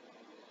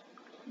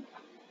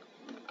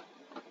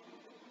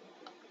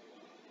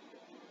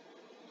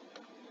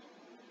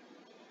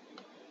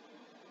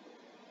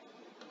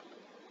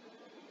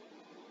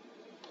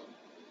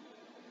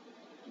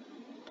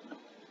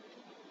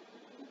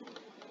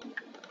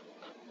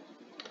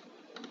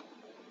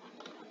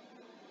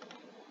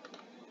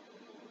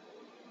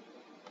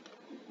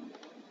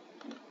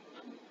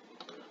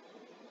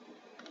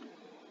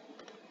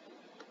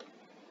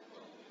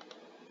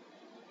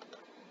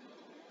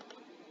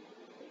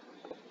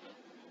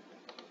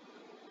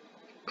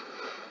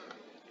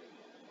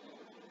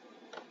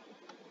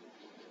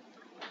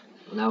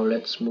 Now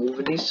let's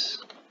move this.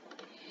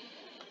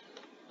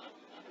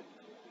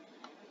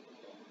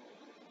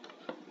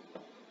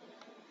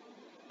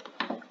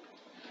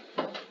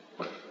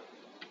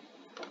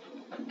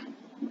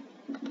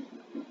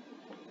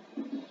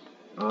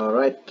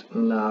 Alright,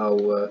 now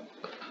you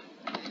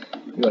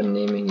are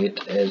naming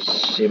it as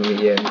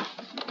Simeon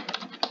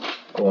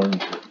on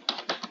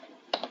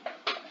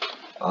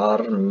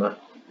arm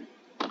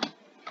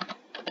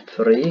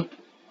 3,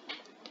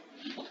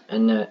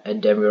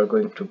 and then we are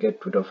going to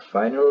get to the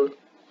final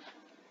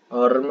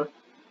arm,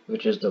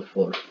 which is the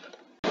 4th.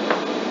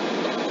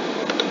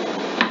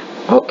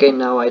 Okay,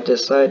 now I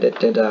decided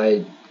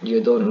that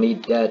you don't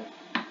need that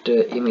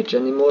image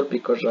anymore,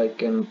 because I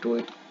can do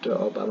it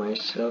all by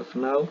myself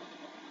now.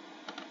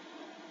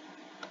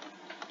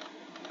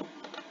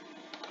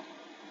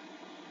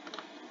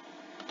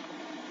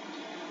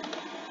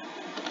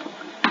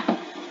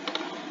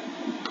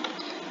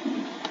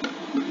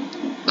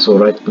 So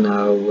right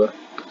now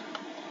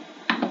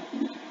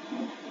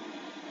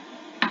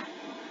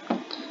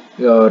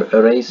we are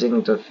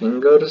erasing the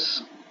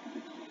fingers.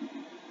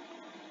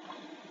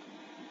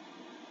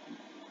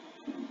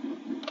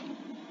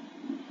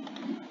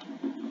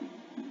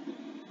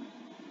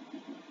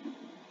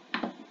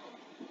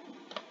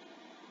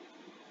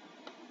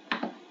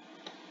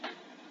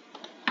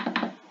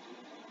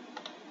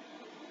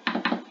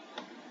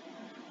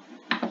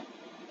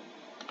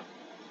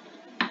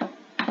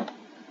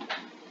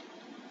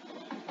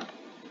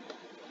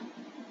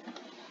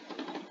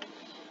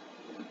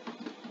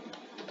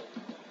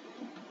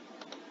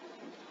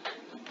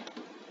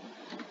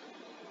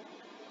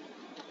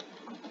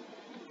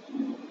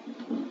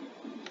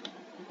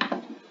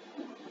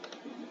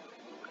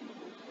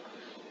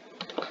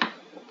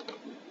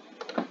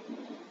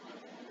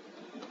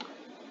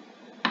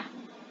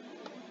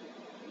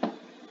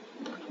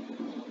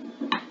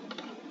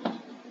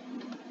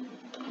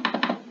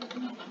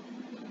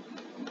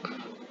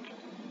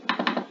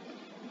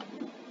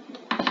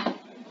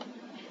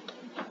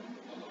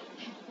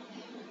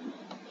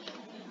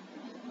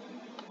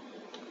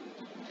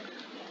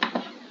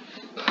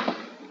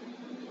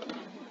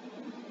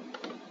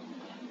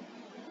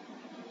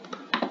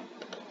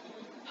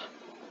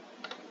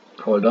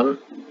 Hold on.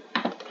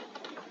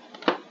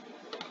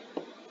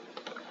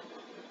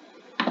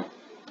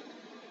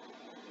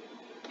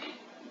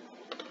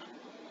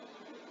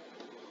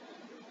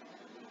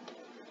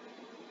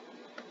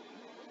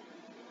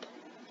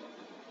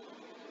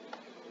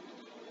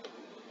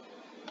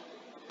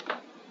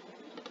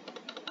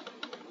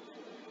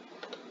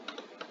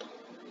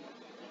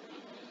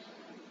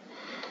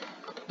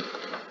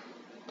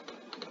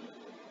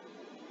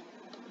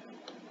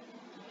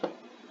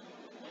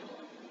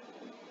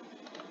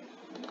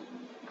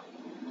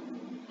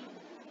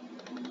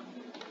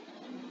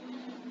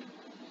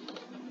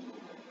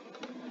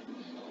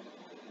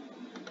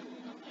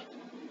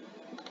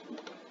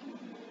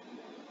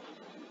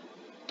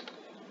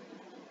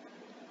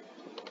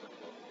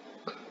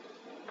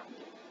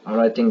 or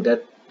I think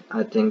that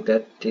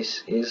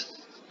this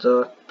is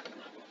the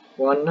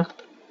one.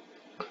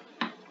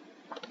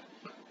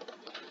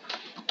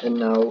 And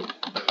now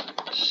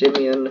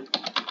Simeon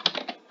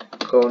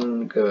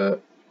Kong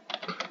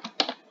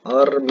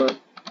arm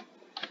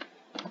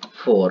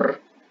 4,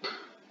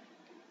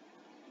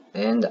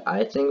 and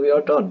I think we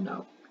are done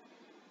now.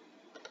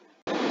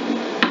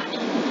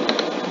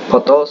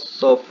 But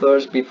also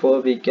first,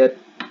 before we get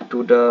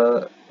to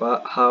the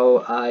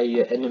how I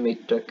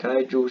animate the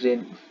kaijus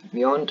in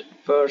Beyond,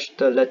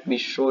 first let me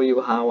show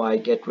you how I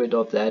get rid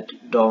of that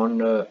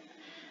darn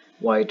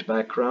white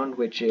background,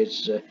 which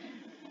is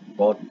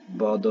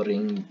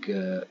bothering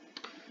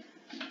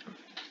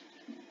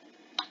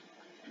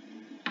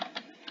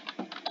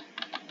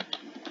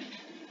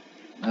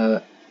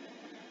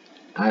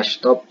I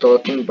stopped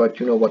talking, but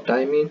you know what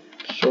I mean.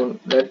 So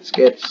let's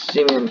get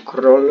Simeon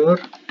Crawler,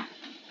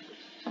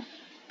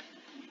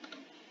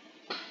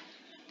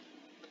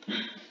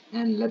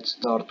 and let's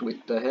start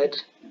with the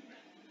head.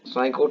 So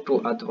I go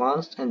to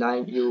advanced and I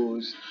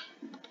use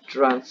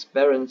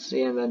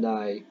transparency, and then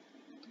I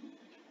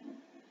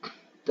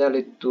tell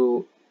it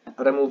to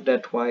remove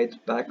that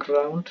white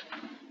background,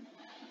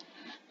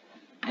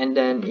 and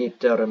then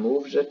it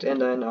removes it,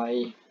 and then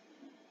I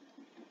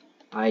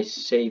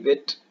save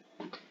it.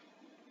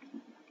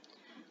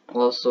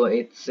 Also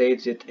it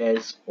saves it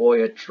as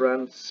oil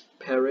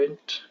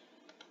transparent,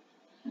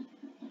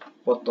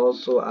 but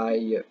also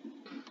I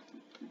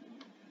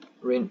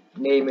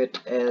rename it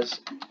as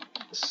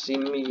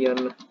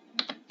Simeon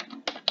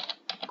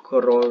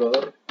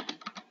Crawler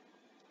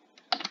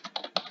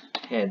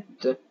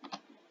head,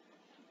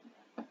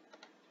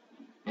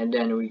 and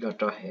then we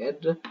got a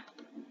head.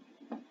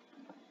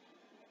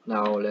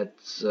 Now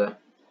let's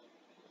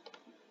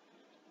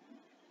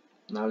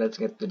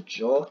get the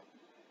jaw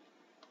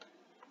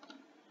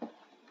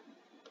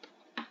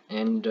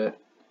and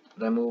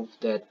remove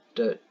that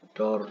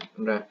darn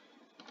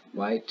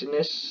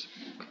whiteness.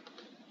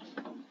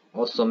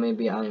 Also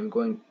maybe I am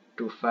going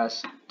to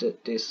fast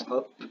this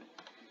up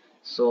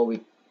so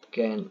we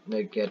can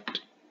get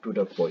to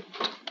the point.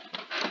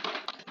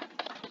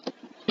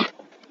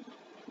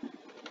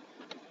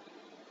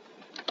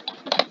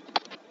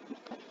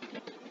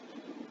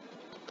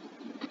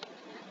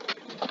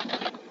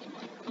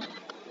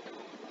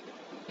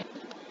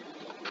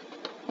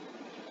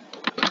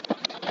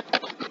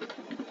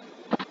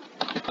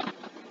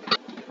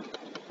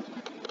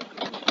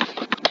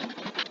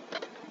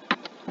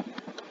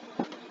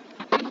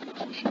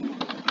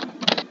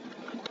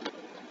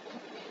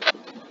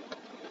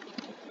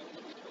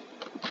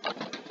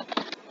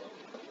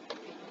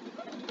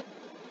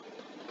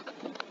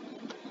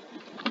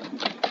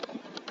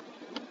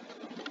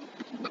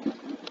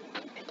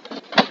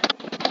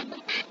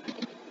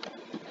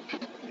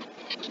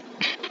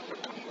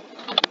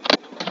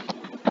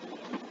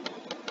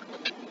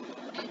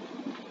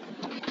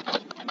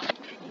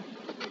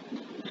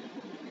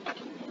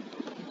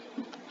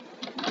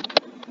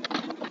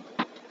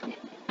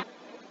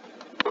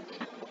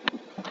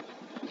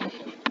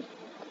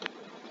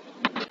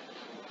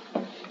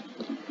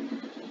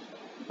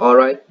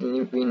 Alright,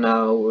 we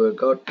now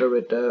got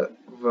rid of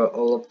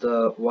all of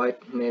the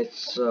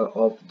whiteness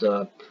of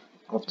the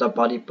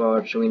body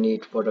parts we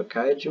need for the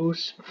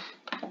kaijus.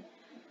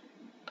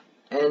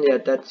 And yeah,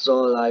 that's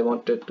all I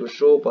wanted to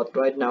show, but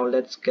right now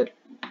let's get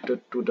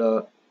to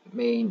the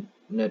main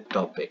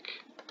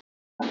topic.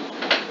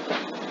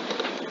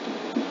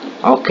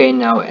 Okay,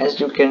 now as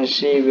you can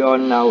see, we are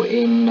now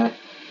in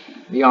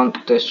Beyond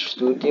the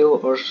Studio.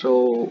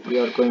 Also, we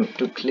are going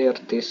to clear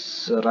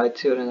this right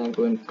here, and I'm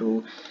going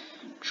to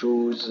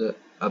choose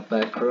a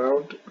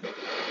background,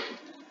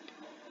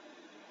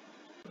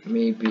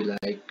 maybe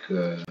like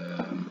the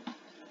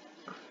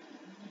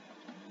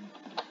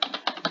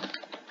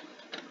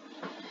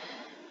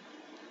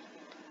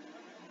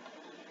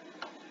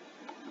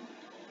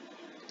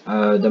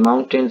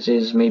mountains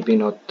is maybe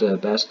not the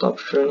best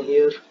option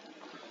here.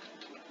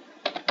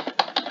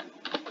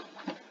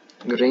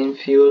 Green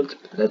field,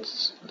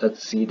 let's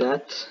see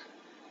that.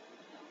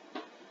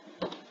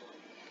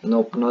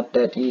 Nope, not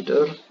that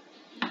either.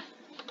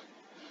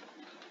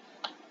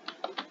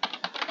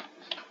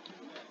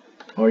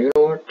 Or you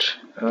know what,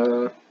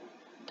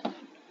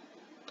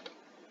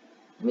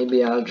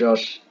 maybe I'll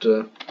just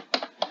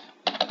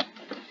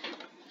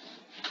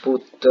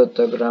put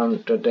the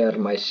ground there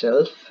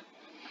myself.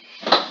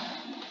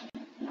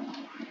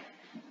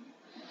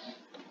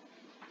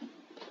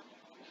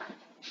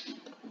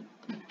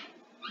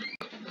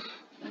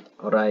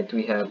 Alright,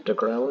 we have the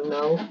ground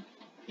now.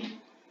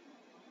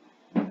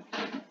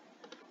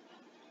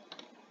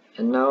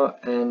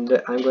 And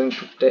I'm going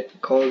to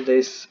call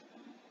this,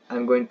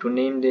 I'm going to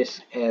name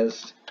this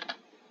as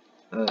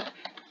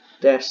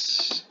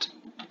test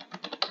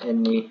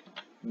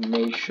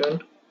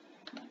animation.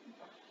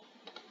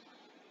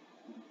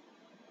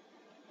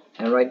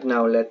 And right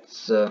now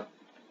let's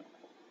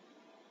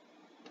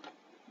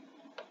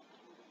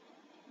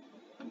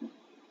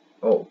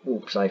oh,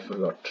 oops, I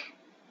forgot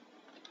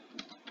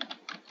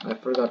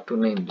to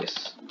name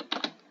this.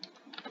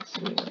 Let's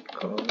see.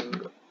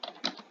 called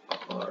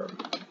arm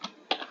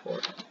 4.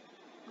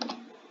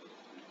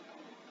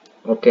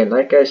 Okay,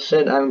 like I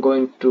said, I'm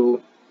going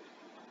to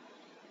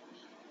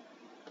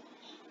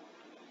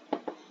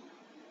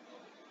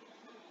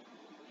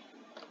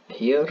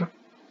here,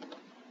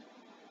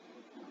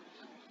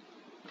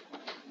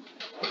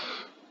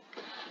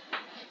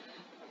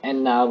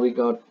 and now we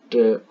got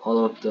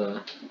all of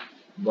the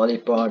body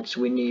parts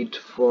we need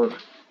for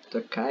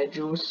the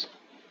kaijus.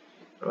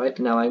 Right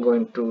now I'm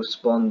going to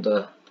spawn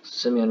the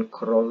simian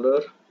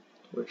crawler,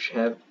 which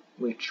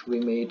we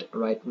made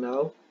right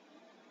now.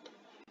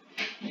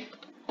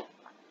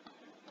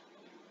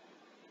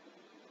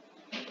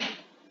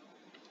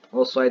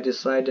 Also, I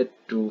decided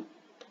to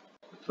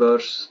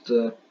first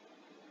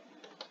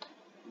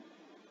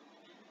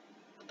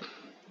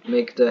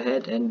make the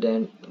head and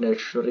then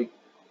shrink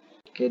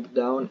it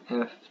down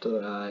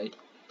after I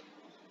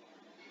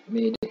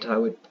made it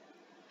how it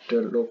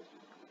look.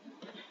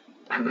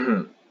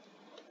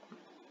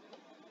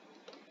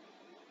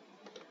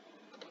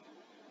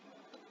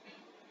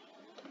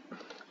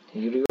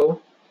 Here you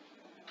go.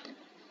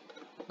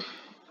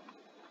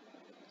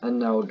 And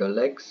now the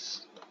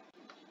legs.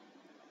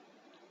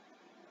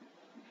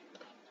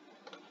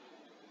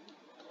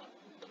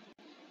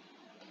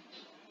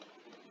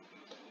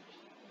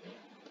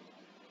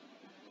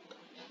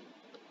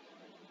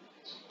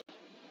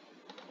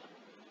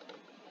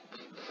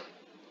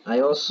 I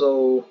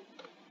also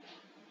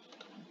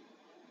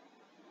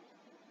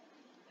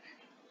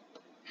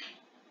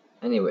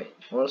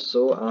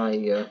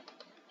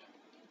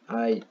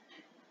I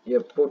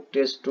put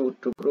these two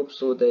to groups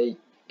so they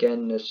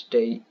can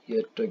stay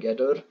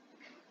together.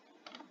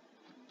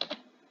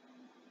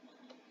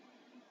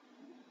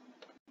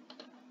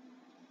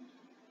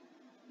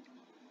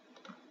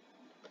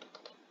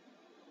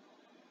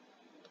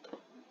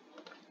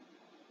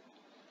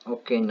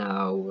 Okay,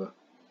 now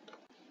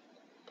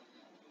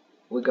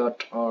we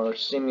got our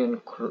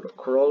simian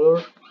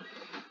crawler.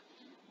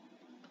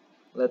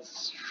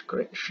 Let's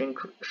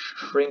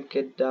shrink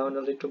it down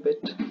a little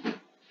bit.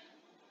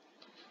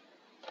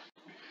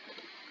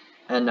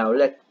 And now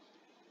let's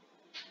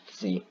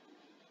see.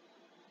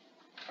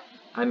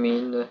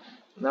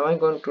 Now I'm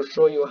going to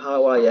show you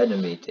how I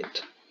animate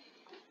it.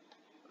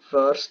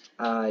 First,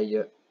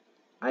 I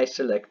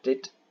select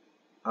it.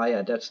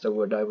 That's the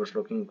word I was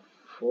looking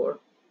for.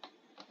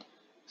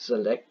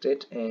 Select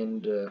it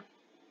and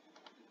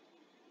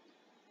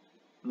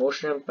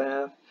motion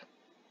path,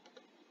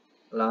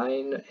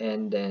 line,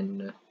 and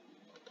then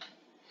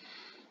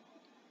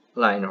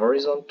line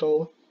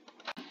horizontal.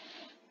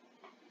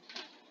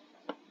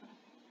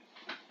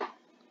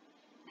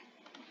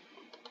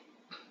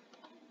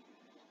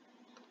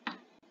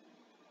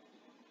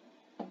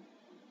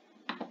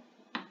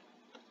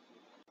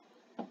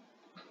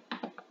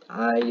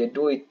 I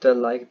do it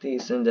like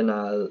this, and then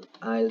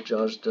I'll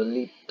just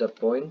delete the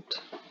point.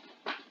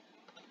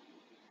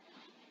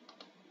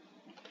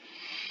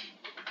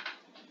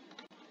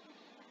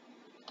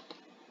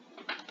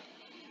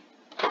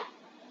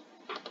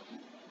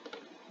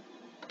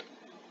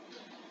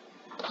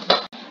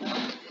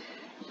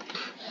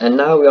 And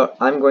now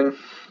I'm going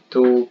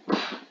to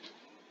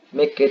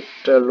make it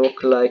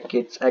look like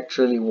it's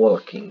actually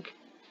working.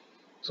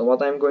 So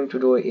what I'm going to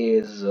do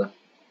is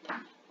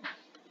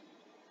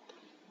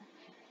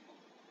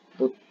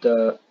put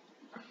the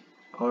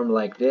arm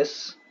like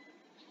this.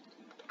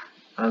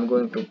 I'm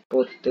going to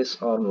put this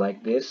arm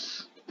like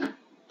this.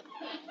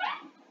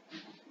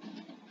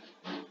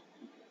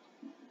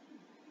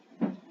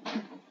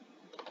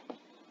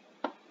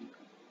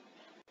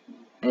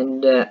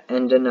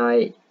 And then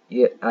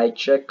I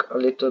check a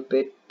little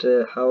bit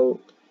how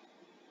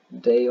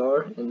they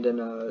are, and then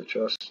I'll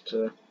just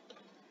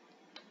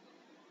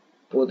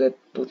put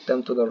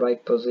them to the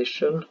right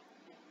position.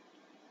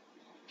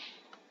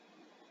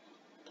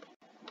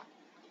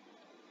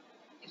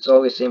 It's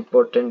always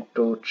important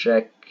to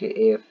check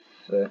if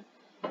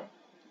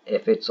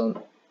it's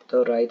on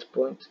the right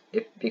point,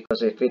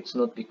 because if it's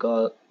not,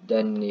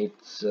 then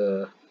it's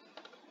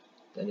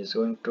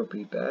going to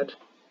be bad.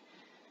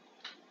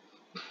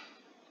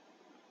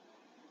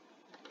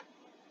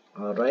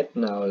 Alright,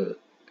 now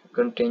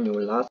continue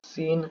last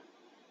scene,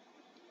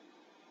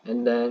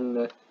 and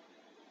then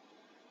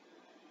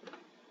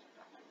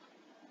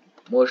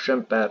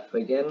motion path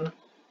again,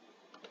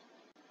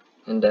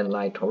 and then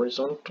light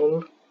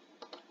horizontal,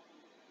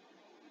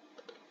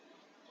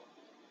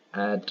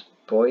 add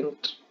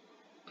point,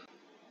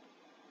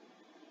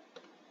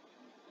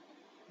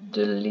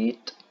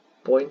 delete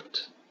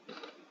point,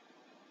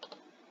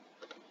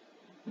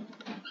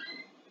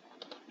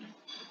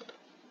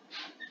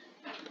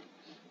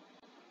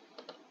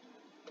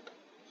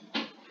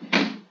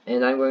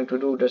 and I'm going to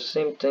do the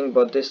same thing,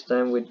 but this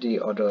time with the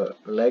other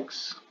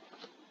legs.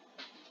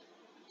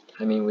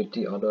 With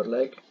the other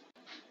leg.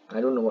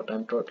 I don't know what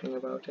I'm talking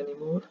about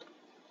anymore,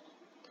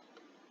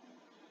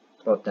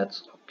 but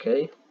that's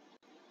okay.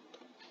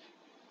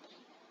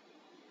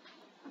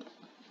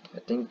 I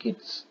think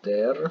it's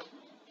there,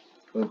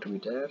 going to be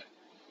there.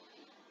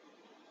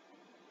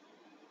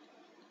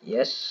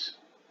 Yes.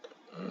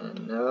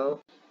 And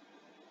now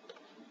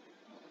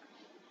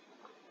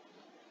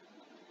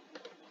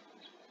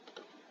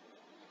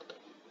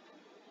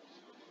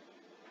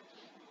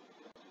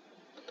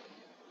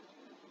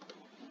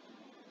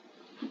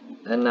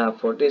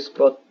for this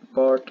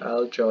part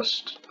I'll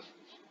just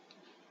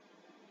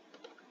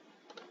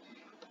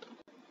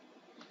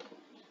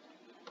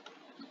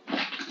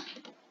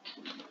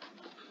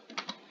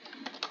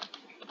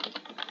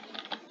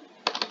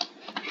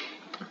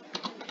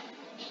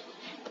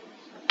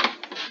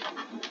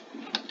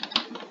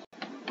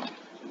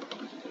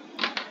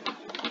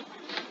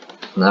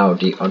now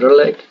the other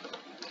leg,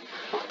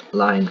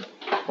 line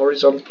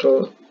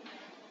horizontal,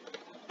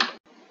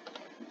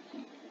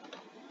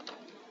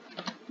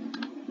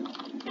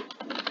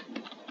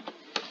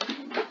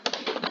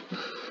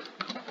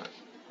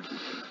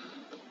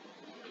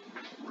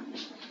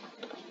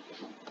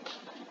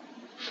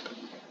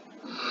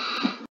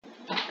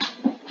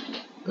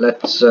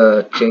 let's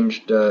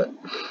change the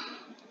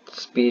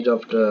speed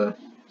of the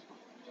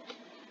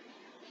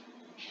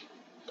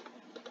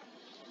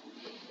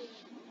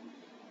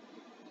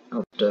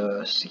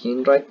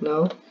scene right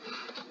now.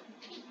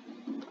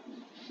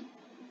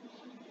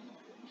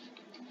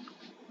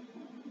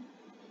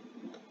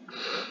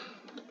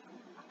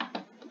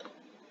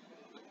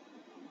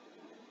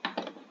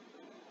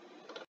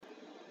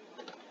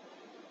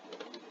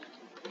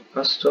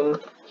 Custom,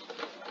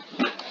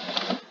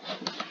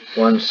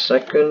 1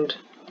 second,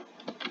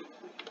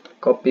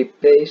 copy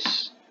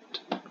paste,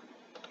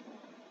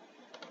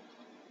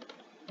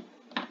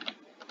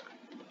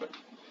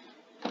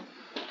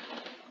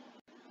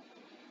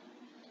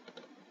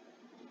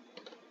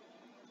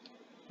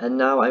 and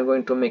now I'm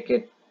going to make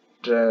it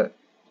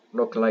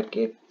look like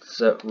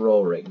it's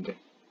roaring.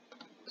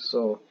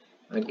 So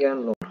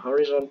again, lower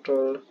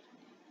horizontal,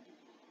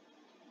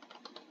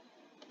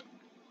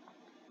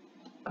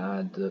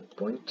 add the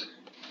point,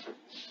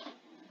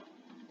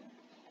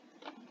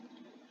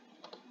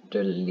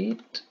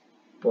 delete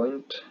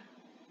point,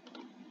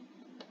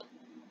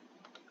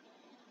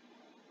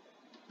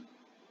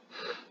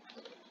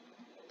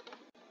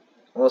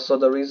 also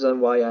the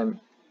reason why I'm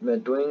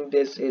doing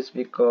this is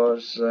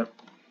because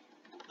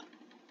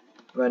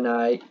when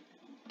I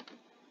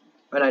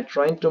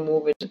try to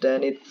move it,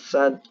 then it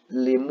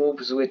suddenly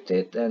moves with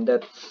it, and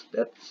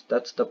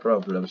that's the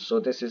problem. So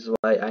this is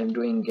why I'm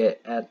doing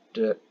it at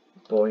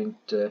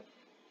point.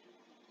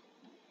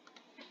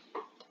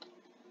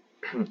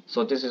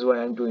 So this is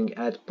why I'm doing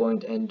add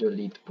point and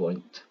delete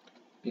point,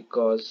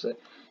 because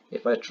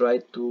if I try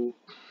to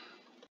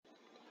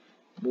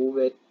move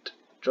it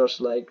just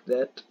like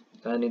that,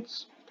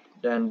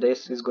 then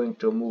this is going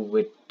to move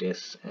with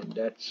this, and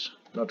that's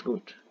not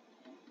good.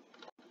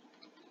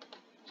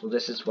 So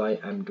this is why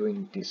I'm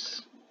doing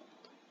this.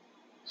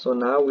 So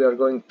now we are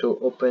going to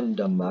open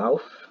the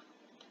mouth.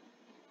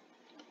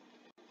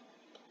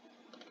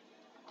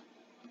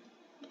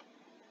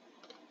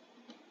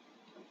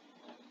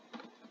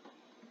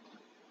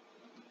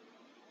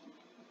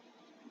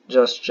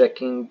 Just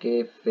checking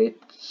if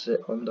it's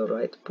on the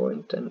right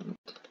point, and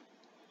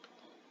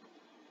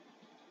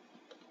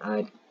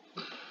I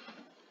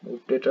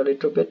moved it a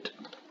little bit.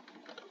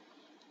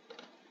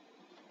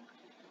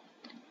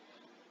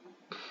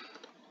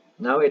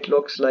 Now it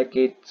looks like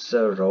it's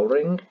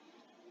roaring.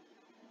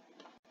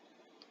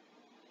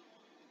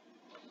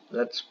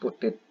 Let's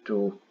put it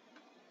to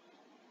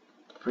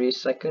 3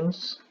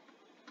 seconds.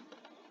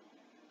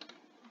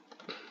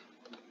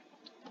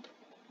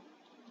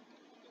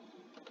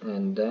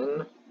 And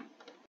then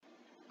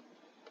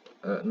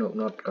no,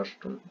 not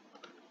custom.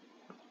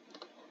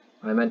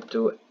 I meant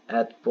to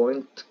add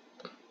point.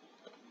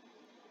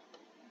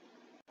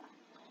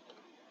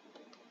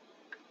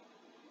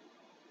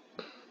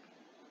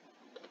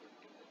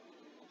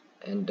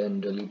 And then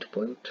delete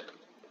point.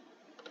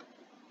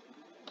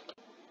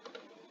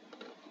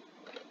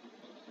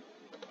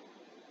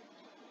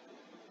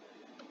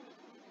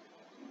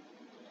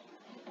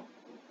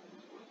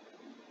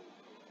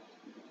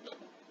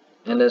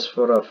 And as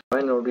for a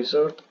final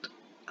result,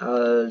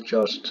 I'll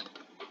just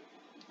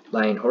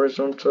line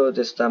horizontal.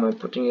 This time I'm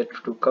putting it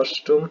to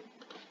custom.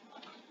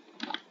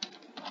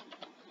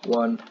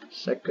 1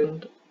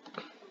 second.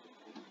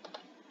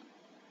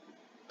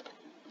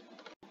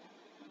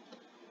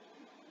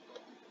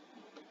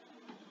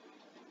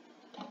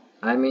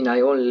 I mean,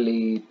 I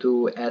only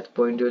do add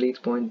point,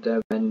 delete point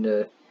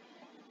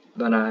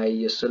when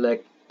I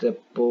select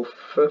both,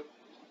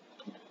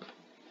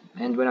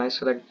 and when I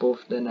select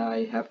both, then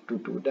I have to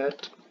do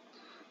that.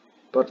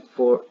 But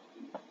for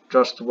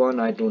just one,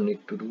 I don't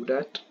need to do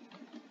that.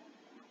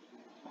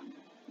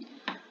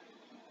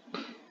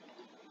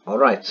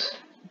 Alright,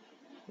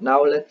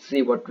 now let's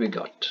see what we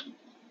got.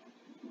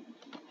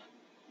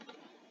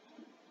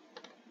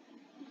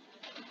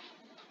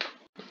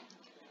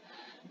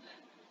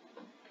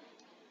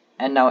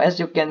 And now, as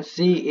you can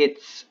see,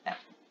 it's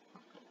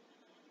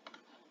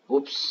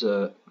oops,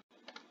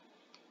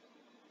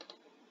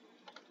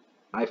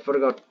 I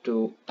forgot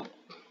to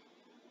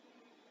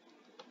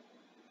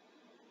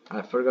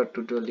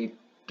delete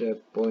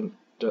point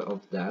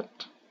of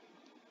that.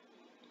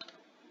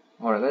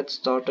 Alright, let's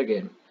start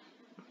again.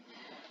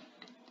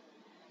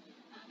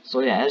 So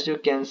yeah, as you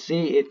can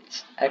see,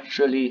 it's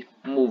actually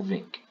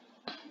moving.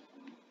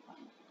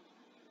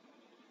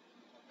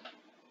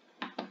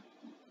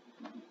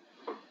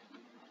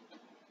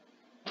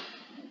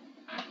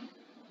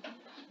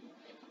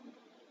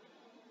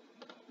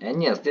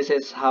 And yes, this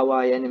is how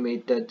I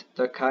animated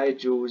the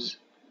kaijus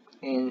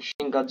in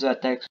Shin Godzilla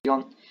Attacks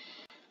Beyond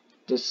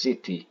the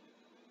City.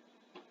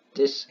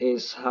 This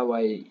is how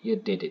I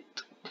did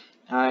it.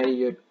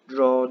 I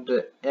drawed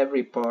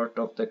every part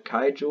of the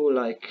kaiju,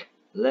 like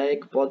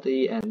leg,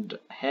 body and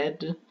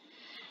head,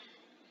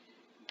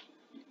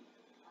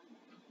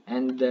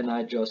 and then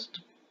I just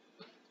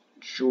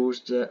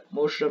choose the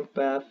motion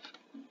path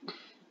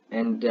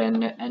and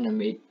then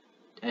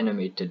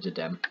animated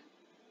them.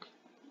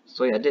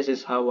 So yeah, this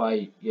is how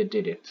I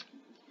did it.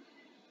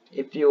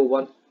 If you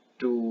want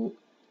to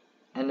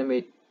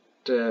animate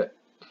a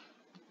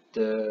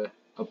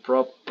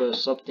prop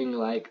something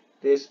like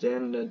this,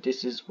 then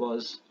this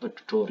was a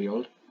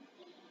tutorial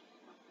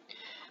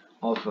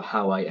of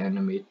how I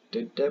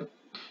animated them.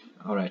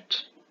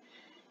 Alright,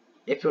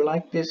 if you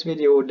like this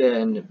video,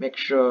 then make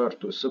sure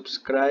to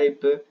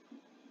subscribe,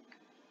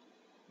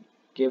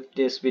 give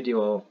this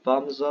video a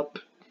thumbs up,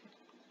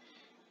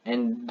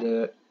 and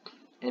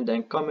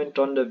then comment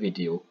on the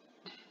video.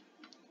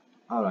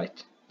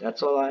 Alright,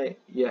 that's all I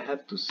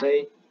have to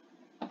say.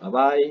 Bye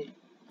bye.